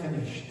Jeremiah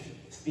finished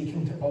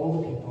speaking to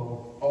all the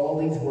people all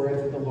these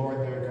words of the Lord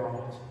their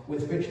God,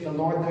 with which the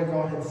Lord their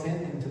God had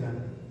sent him to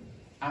them,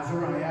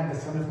 Azariah the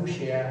son of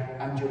Hoshea,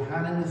 and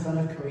Johanan the son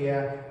of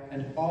Kareah,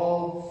 and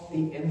all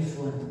the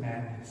insolent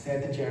men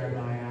said to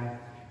Jeremiah,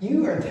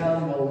 You are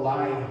telling a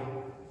lie.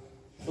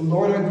 The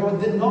Lord our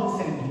God did not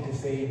send you to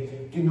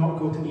say, Do not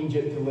go to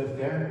Egypt to live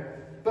there.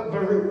 But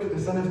Baruch, the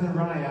son of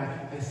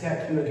Neriah, has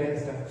set you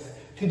against us,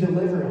 to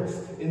deliver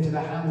us into the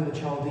hand of the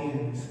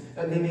Chaldeans,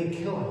 that they may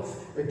kill us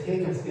or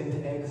take us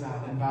into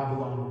exile in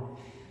Babylon.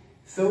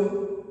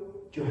 So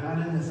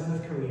Johanan the son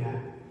of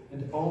Kareah,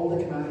 and all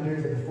the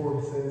commanders of the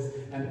forces,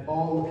 and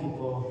all the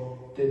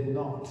people did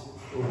not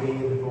obey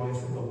the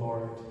voice of the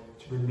Lord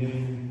to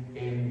remain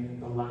in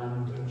the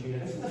land of Judah.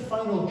 This is the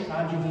final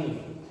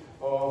tragedy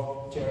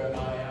of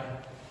Jeremiah.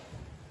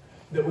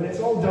 That when it's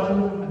all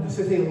done and the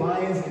city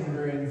lies in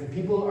ruins, the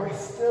people are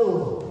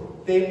still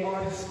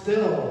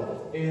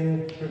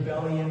in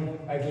rebellion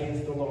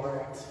against the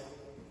Lord.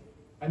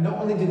 And not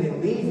only do they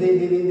leave,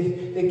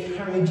 they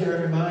carry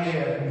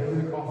Jeremiah and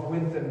Baruch off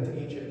with them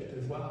to Egypt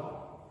as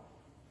well.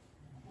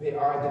 They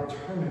are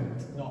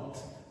determined not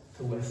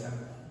to listen.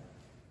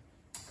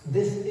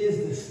 This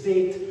is the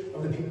state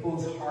of the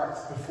people's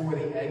hearts before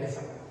the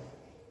exile.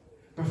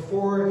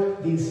 Before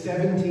these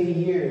 70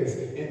 years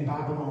in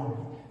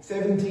Babylon.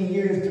 70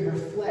 years to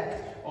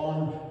reflect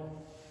on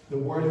the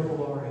word of the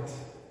Lord.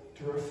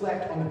 To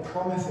reflect on the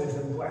promises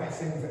and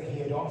blessings that he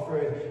had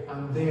offered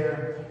and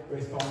their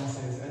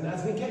responses. And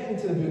as we get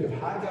into the book of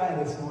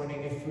Haggai this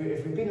morning, if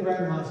we've been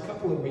around the last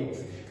couple of weeks,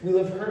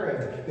 we'll have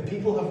heard the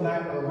people have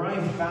now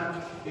arrived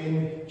back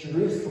in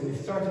Jerusalem.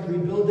 They've started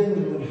rebuilding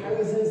their own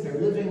houses,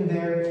 they're living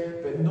there,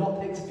 but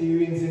not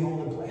experiencing all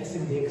the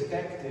blessing they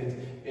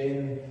expected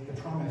in the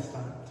promised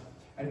land.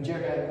 And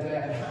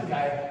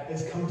Haggai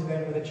has come to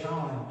them with a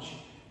challenge,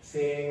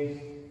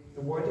 saying,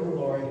 the word of the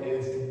Lord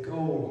is to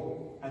go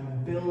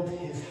and build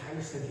his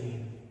house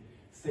again,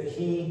 so that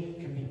he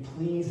can be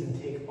pleased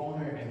and take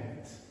honor in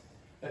it.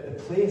 That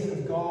the place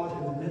of God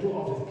in the middle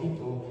of his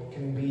people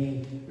can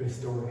be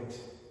restored.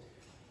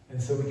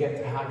 And so we get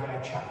to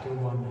Haggai chapter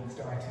 1,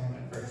 starting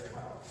at verse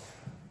 12.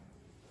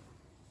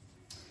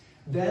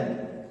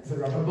 Then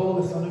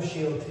Zerubbabel the son of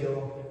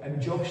Shealtiel, and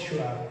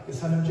Joshua the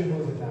son of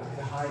Jehozadak,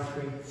 the high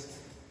priest,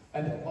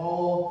 and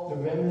all the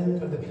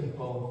remnant of the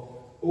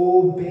people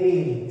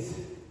obeyed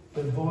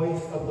the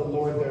voice of the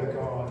Lord their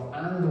God,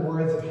 and the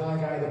words of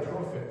Haggai the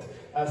prophet,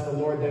 as the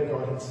Lord their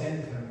God had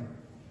sent him.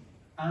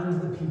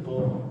 And the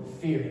people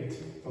feared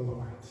the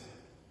Lord.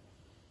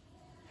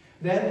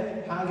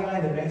 Then Haggai,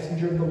 the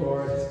messenger of the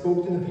Lord,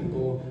 spoke to the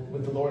people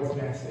with the Lord's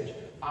message.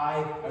 I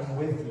am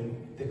with you,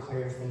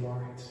 declares the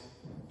Lord.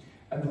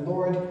 And the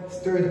Lord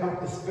stirred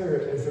up the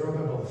spirit of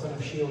Zerubbabel, son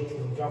of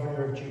Shealtiel,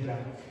 governor of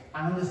Judah,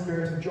 and the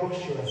spirit of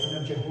Joshua, son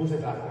of Jehozadak,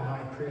 the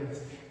high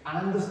priest,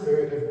 and the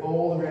spirit of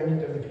all the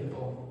remnant of the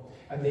people.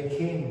 And they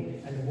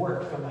came and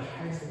worked on the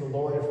house of the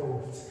Lord of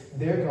hosts,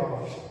 their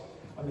God,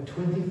 on the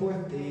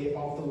 24th day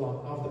of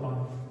the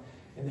month,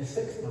 in the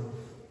 6th month,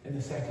 in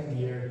the 2nd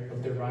year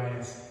of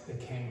Darius the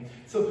king.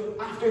 So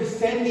after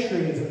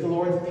centuries of the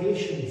Lord's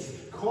patience,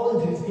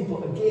 calling to his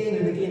people again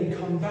and again,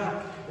 come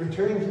back,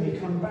 return to me,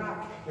 come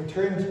back,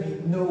 return to me.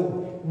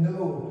 No,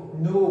 no,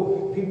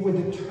 no. People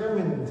were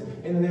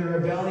determined in their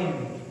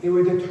rebellion. They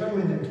were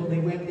determined until they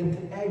went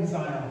into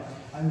exile.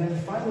 And then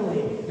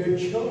finally, their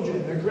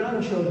children, their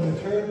grandchildren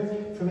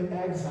returned from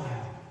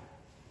exile.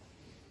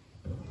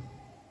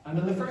 And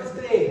on the first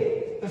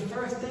day, the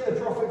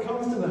prophet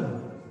comes to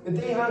them. The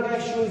day Haggai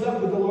shows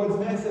up with the Lord's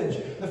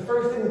message, the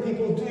first thing the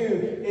people do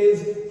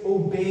is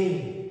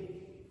obey.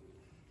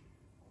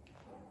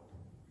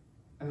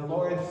 And the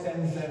Lord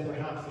sends them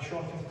perhaps the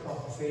shortest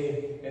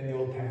prophecy in the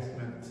Old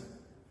Testament.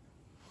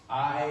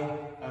 I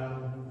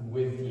am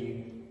with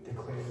you,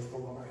 declares the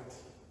Lord.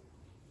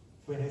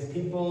 When his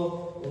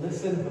people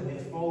listen, when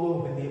they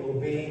follow, when they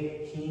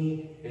obey,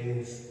 he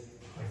is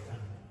with them.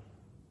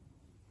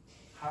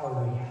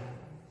 Hallelujah.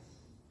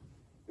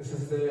 This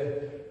is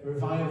the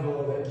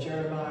revival that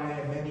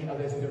Jeremiah and many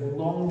others would have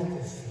longed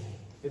to see.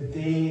 The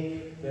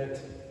day that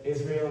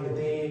Israel, the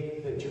day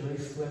that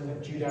Jerusalem,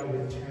 that Judah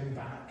would turn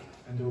back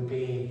and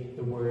obey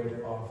the word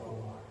of the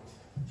Lord.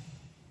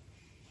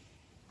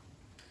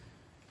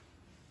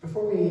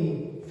 Before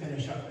we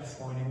finish up this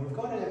morning, we've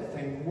got to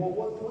think,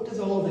 what does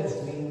all this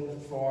mean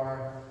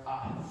for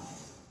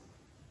us?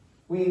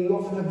 We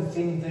often have the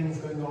same things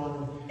going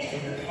on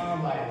in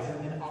our lives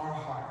and in our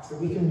hearts, that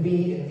we can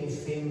be in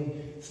these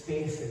same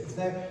spaces.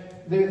 Now,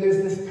 there's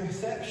this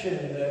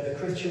perception that the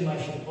Christian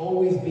life should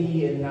always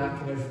be in that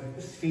kind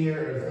of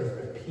sphere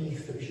of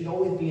peace, that we should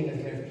always be in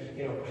a kind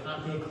of,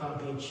 happy,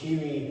 clappy,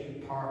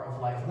 cheery part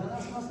of life. Now,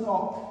 that's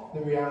not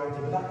the reality,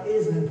 but that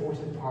is an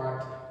important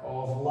part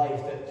of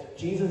life, that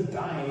Jesus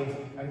died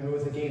and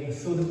rose again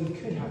so that we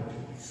could have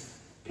peace.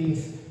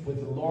 Peace with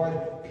the Lord,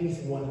 peace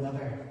with one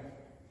another.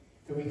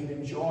 That we can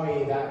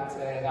enjoy that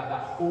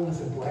wholeness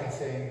of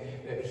blessing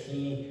that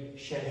he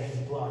shed his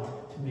blood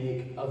to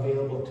make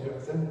available to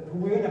us. And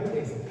when we're in a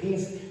place of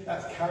peace,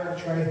 that's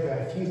characterized by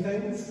a few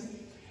things.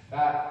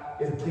 That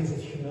is a place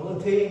of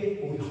humility,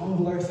 where we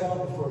humble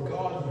ourselves before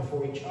God and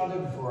before each other,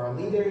 before our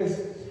leaders.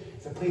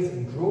 It's a place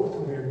of growth,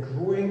 where we're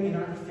growing in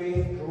our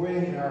faith,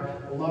 growing in our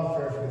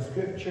love for the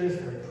scriptures,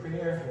 for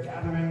prayer, for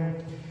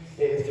gathering.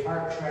 It is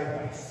characterized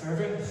by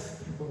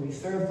service, when we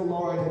serve the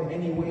Lord in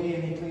any way,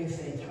 any place,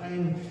 any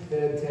time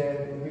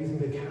that we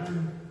reasonably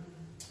can.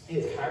 It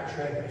is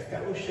characterized by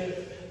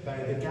fellowship, by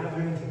the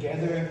gathering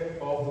together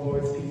of the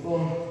Lord's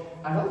people.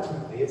 And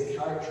ultimately, it's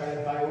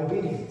characterized by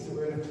obedience. So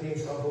we're in a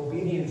place of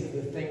obedience to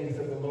the things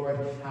that the Lord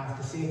has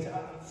to say to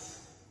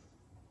us.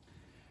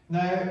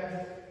 Now,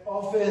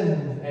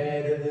 often,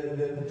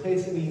 the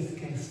place that we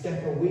can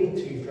step away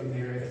to from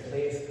there is a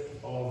place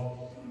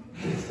of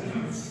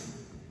distance,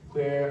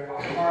 where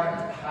our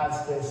heart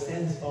has this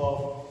sense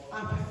of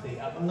apathy.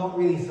 I'm not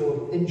really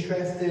so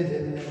interested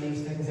in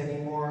these things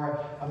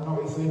anymore. I'm not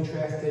really so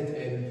interested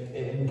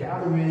in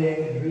gathering,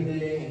 and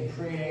reading, and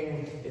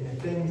praying, in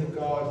the things of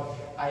God.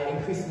 I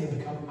increasingly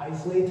become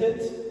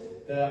isolated.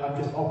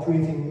 I'm just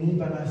operating me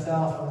by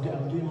myself.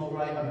 I'm doing all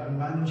right. I'm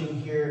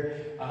managing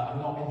here. I'm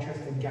not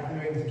interested in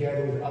gathering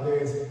together with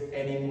others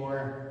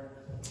anymore.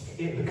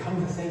 it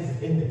becomes a sense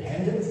of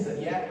independence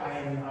that, yeah,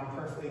 I'm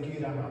perfectly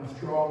good, I'm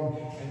strong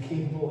and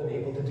capable and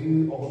able to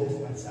do all this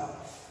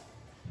myself.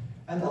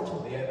 And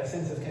ultimately, a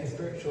sense of kind of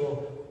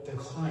spiritual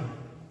decline,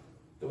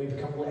 that we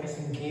become less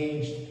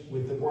engaged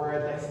with the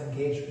Word, less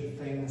engaged with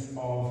the things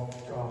of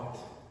God.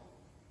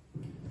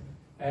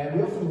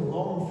 We often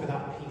long for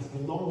that peace.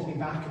 We long to be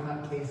back in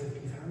that place of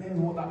peace. I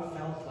remember what that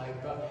felt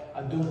like, but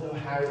I don't know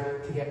how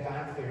to get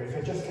back there. If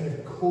I just kind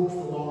of coast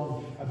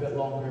along a bit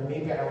longer,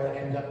 maybe I will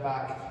end up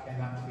back in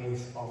that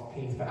place of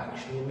peace. But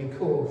actually, when we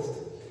coast,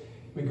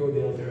 we go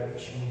the other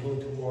direction. We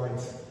go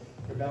towards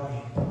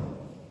rebellion.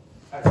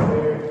 That's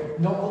where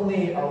not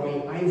only are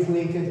we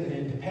isolated and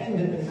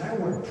independent, but now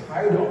we're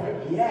proud of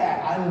it.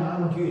 Yeah,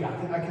 I'm good.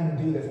 I can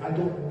do this. I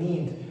don't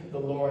need the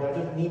Lord. I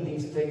don't need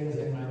these things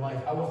in my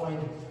life. I will find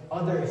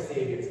other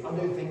saviors,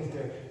 other things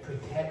to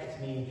protect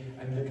me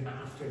and look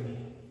after me.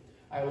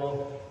 I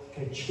will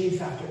kind of chase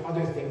after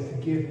other things to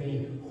give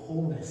me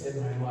wholeness in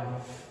my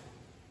life.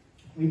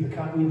 We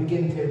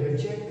begin to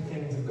reject the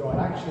things of God.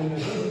 Actually,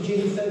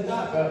 Jesus said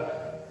that,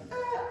 but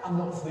I'm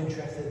not so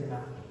interested in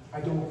that. I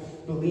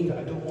don't believe it.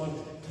 I don't want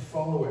to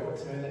follow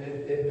it. And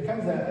it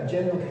becomes a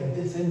general kind of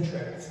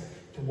disinterest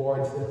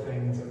towards the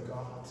things of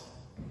God.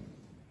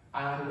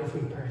 And if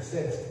we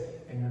persist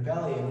in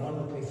rebellion, one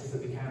of the places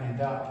that we can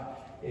end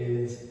up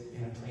is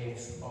in a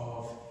place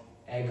of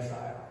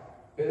exile.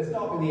 But it's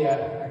not really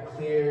a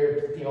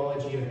clear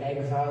theology of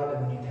exile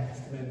in the New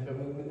Testament,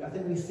 but I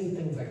think we see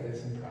things like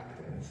this in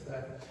practice.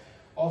 That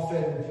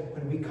often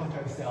when we cut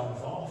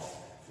ourselves off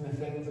from the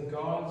things of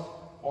God,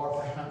 or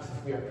perhaps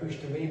if we are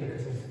pushed away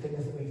because of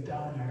things that we've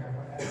done or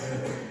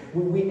whatever,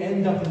 we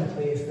end up in a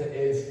place that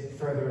is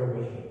further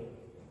away,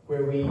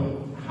 where we're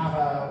in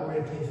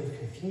a place of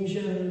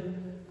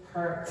confusion,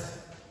 hurt,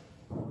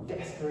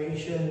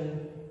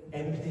 desperation,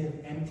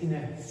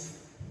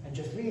 emptiness, and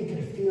just really kind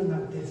of feeling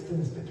that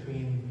distance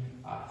between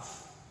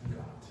us and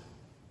God.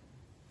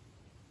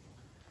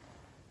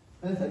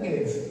 And the thing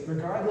is,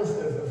 regardless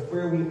of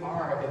where we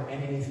are in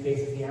any of these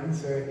spaces, the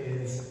answer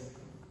is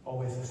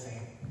always the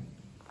same.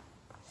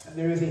 And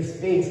there is a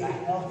space, a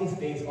healthy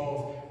space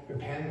of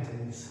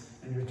repentance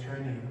and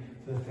returning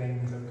to the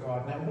things of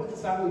God. Now, what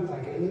does that look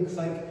like? It looks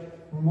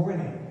like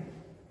mourning,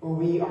 where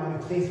we are in a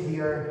place where we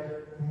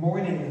are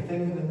mourning the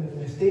things, the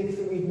mistakes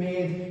that we've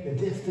made, the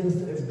distance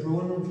that has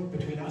grown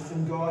between us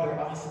and God, or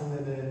us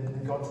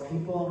and God's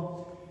people.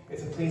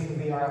 It's a place where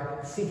we are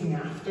seeking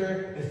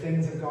after the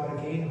things of God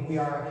again. We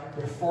are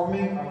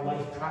reforming our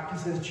life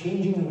practices,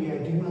 changing the way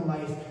I do my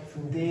life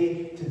from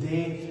day to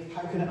day.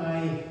 How can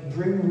I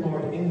bring the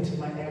Lord into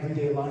my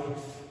everyday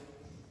life?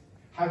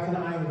 How can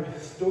I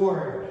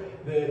restore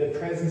the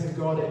presence of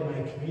God in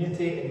my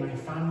community, in my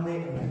family,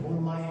 in my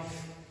own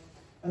life?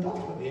 And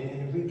ultimately,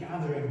 in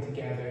regathering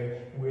together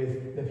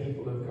with the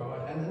people of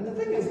God. And the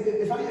thing is,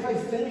 if I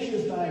finish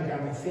this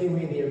diagram the same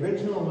way the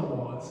original one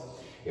was,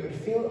 it would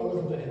feel a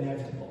little bit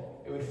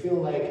inevitable. It would feel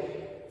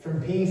like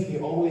from peace, we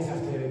always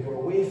have to go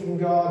away from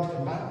God,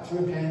 come back to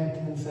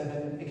repentance, and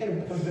then it kind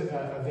of becomes a bit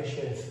of a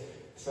vicious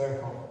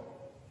circle.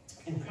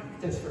 In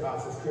practice for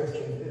us as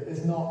Christians, it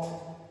is not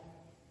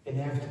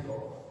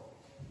inevitable.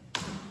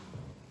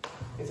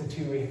 It's a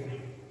two-way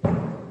thing.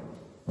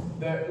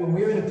 That when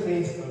we're in a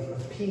place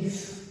of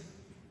peace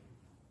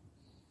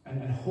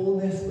and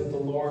wholeness with the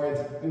Lord,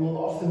 we will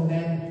often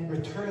then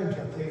return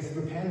to a place of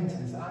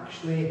repentance.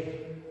 Actually,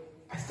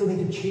 I still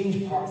need to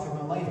change parts of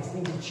my life. I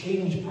still need to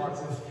change parts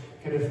of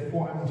kind of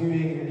what I'm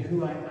doing and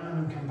who I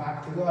am and come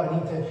back to God. I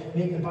need to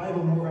make the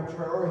Bible more a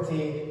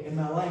priority in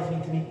my life. I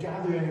need to make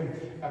gathering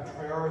a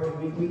priority.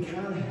 We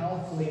can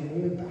healthily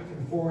move back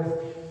and forth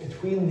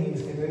between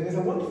these things. There's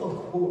a wonderful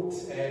quote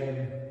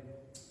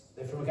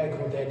from a guy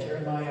called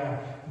Jeremiah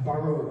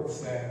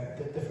Burroughs,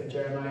 different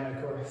Jeremiah,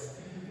 of course.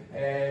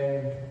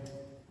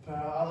 But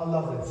I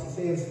love this. He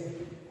says,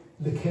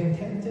 "The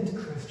contented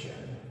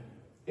Christian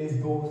is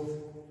both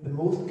the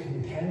most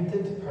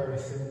contented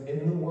person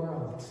in the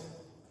world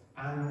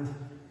and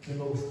the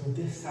most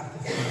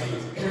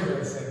dissatisfied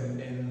person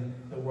in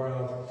the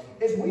world."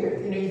 It's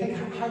weird. You think,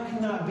 how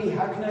can that be?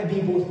 How can I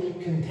be both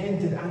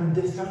contented and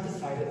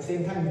dissatisfied at the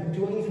same time?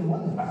 Do I even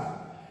want that?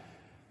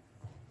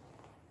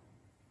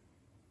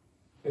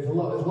 There's a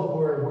lot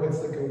more words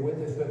that go with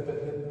this, but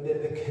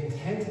the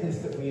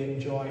contentedness that we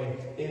enjoy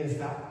is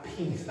that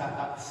peace,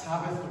 that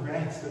Sabbath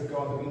rest of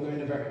God that we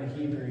learn about in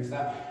Hebrews,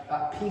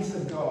 that peace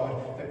of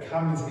God that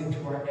comes into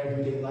our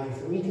everyday life,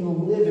 that we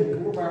can live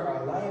and go about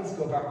our lives,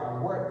 go about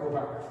our work, go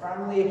about our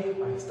family,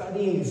 our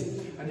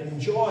studies, and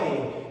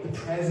enjoy the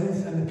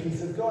presence and the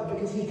peace of God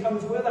because He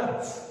comes with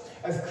us.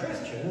 As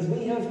Christians,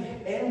 we have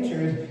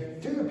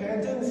entered through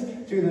repentance,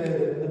 through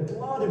the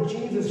blood of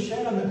Jesus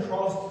shed on the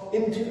cross,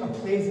 into a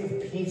place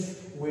of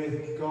peace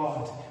with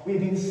God.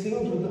 We've been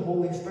sealed with the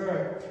Holy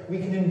Spirit. We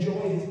can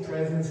enjoy His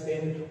presence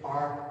in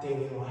our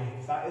daily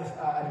lives. That is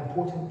an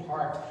important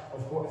part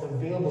of what is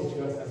available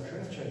to us as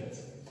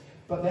Christians.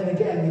 But then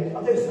again, the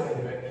other side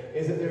of it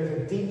is that there is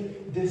a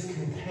deep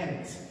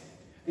discontent.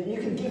 That you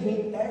can give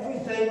me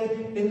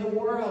everything in the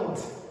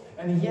world.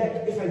 And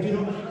yet, if I do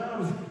not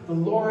have the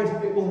Lord,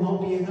 it will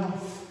not be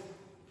enough.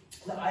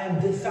 That I am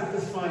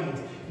dissatisfied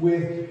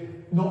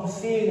with not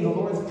seeing the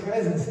Lord's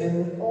presence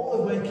in all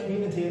of my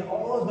community, in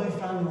all of my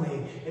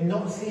family, in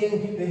not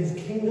seeing His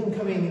kingdom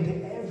coming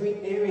into every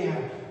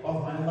area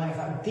of my life.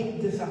 That deep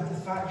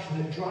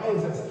dissatisfaction that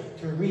drives us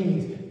to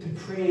read, to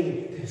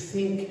pray, to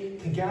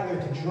seek, to gather,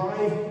 to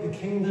drive the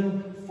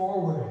kingdom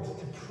forward,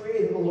 to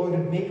pray that the Lord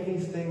would make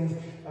these things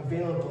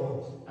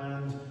available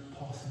and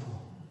possible.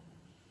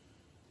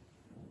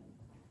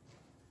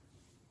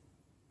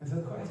 And so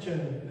the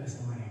question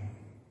this morning,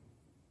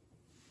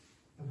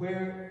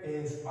 where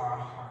is our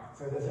heart?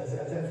 So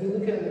if you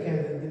look at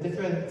the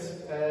different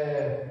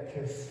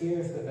kind of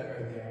spheres that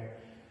are there,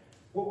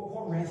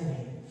 what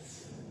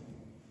resonates?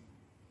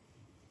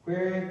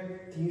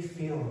 Where do you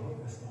feel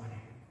this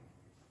morning?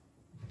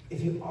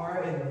 If you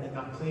are in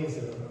that place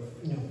of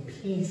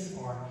peace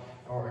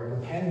or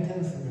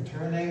repentance and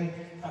returning,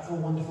 that's a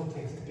wonderful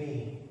place to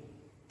be.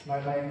 My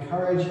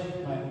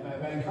encouragement,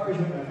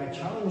 my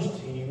challenge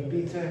to you would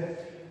be to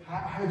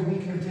how do we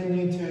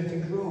continue to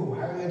grow?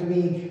 How do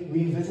we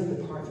revisit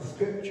the parts of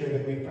Scripture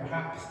that we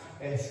perhaps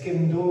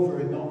skimmed over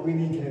and not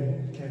really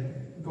kind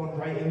of gone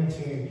right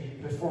into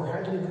before?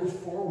 How do we go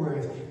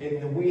forward in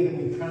the way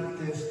that we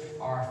practice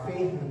our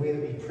faith, in the way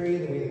that we pray,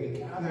 the way that we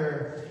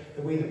gather,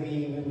 the way that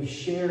we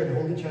share and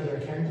hold each other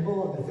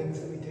accountable in the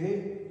things that we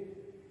do?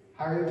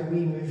 How do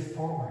we move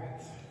forward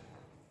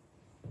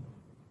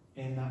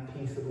in that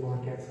peace that the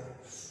Lord gives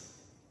us?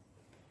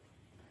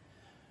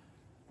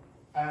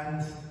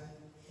 And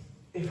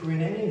if we're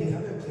in any of these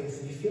other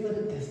places, you feel a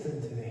bit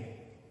distant today.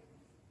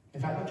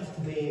 In fact, not just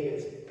today,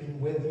 it's been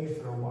with you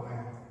for a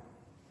while.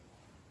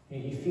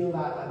 You feel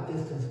that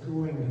distance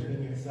growing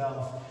between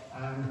yourself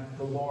and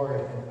the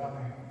Lord and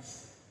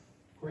others.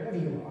 Wherever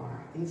you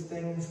are, these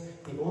things,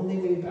 the only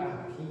way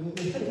back, you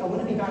think, I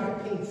want to be back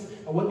at peace.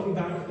 I want to be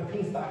back at the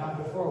peace that I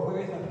had before.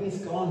 Where is my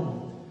peace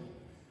gone?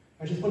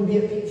 I just want to be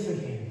at peace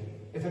again.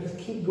 If I just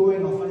keep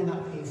going, I'll find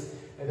that peace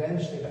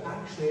eventually. But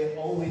actually, it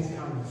always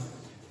comes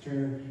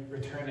through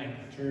returning,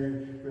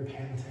 through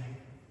repenting.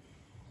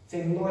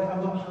 Saying, Lord,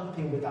 I'm not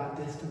happy with that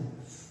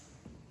distance.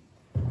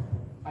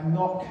 I'm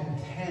not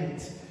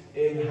content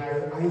in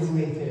how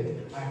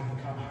isolated I have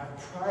become, how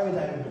proud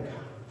I have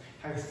become,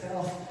 how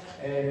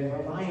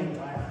self-reliant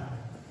I am.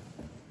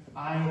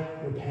 I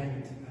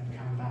repent and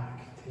come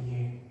back to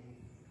you.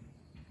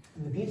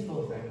 And the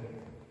beautiful thing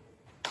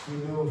we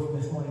know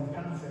from this morning's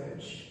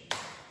passage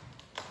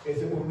is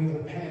that when we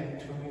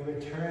repent, when we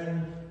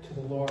return to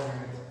the Lord,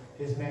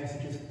 His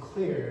message is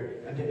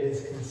clear and it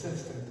is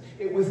consistent.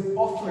 It was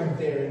offered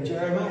there in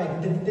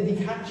Jeremiah. Did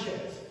he catch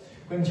it?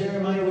 When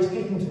Jeremiah was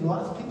speaking to the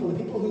last people,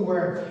 the people who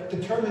were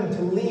determined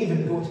to leave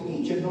and go to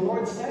Egypt, the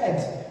Lord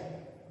said,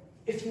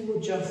 if you will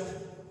just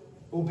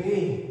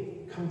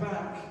obey, come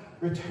back,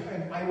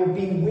 return, I will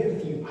be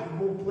with you, I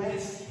will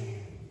bless you.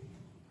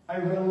 I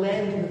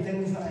relent in the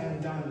things that I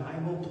have done, I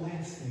will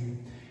bless you.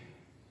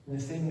 And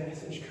the same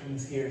message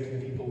comes here to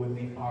the people when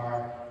they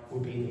are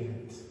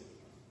obedient.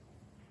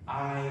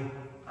 I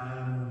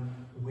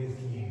am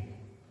with you,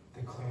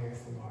 declares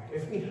the Lord.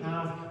 If we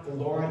have the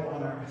Lord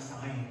on our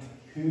side,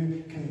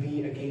 who can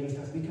be against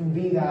us? We can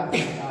be that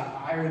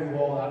iron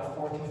wall, that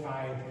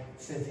fortified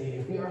city.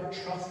 If we are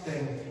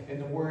trusting in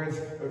the words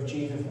of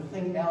Jesus,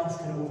 nothing else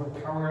can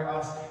overpower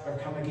us or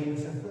come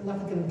against us.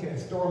 Nothing can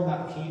storm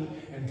that keep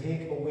and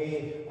take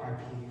away our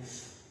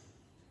peace.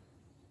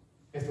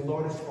 If the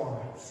Lord is for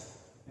us,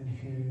 then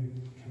who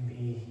can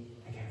be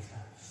against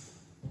us?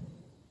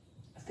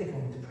 Let's take a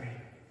moment to pray.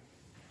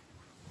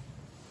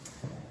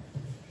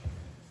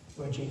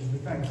 Lord Jesus, we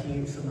thank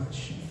you so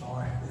much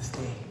for this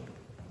day.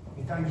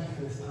 We thank you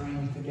for this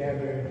time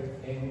together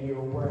in your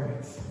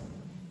words.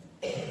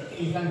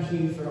 We thank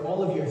you for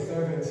all of your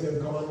servants who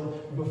have gone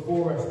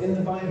before us in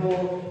the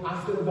Bible,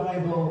 after the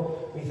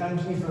Bible. We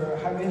thank you for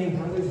how many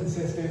brothers and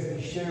sisters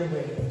we share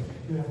with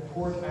who have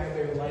poured out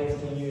their lives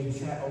to you and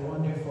set a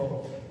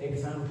wonderful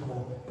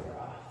example for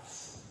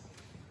us.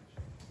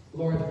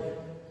 Lord,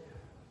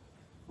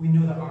 we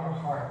know that our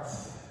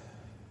hearts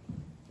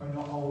are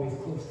not always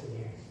close to you.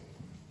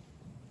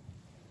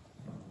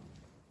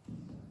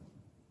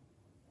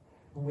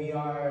 When we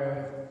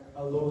are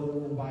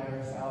alone and by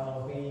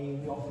ourselves, we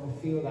often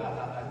feel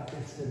that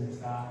distance,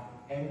 that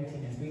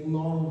emptiness. We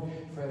long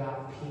for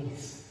that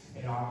peace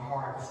in our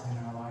hearts and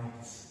in our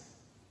lives.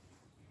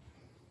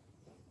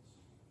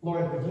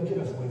 Lord, would you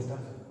give us wisdom?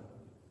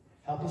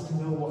 Help us to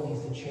know what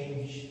needs to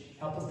change.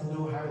 Help us to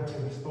know how to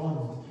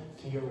respond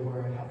to your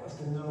word. Help us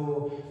to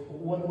know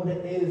what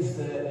it is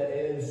that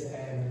is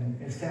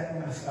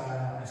setting us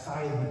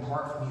aside and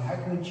apart from you. How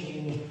can we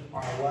change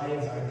our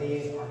lives, our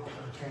days, our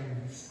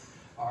patterns,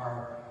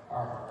 our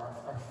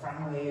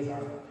families,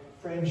 our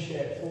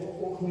friendships?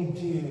 What can we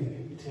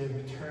do to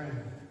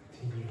return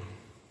to you?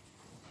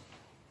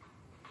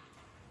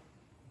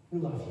 We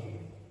love you,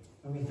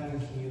 and we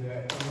thank you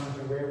that no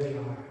matter where we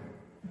are,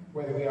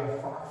 whether we are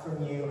far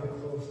from you or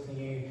close to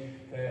you,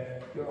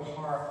 that your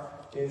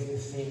heart is the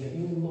same, that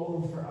you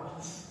long for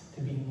us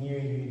to be near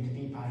you and to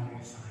be by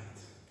your side.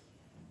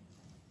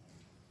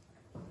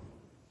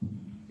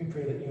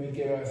 pray that you would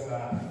give us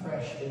a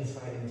fresh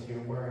insight into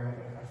your word,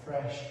 a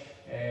fresh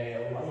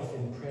life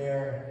in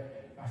prayer,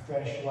 a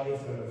fresh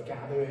life of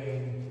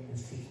gathering and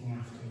seeking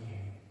after you.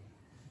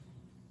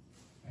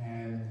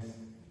 And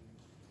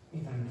we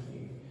thank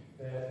you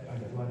that by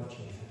the blood of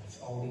Jesus,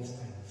 all these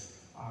things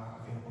are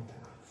available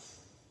to us.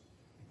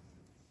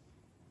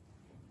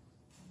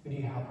 Would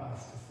you help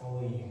us to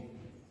follow you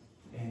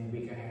in the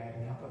week ahead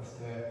and help us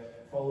to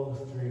follow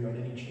through our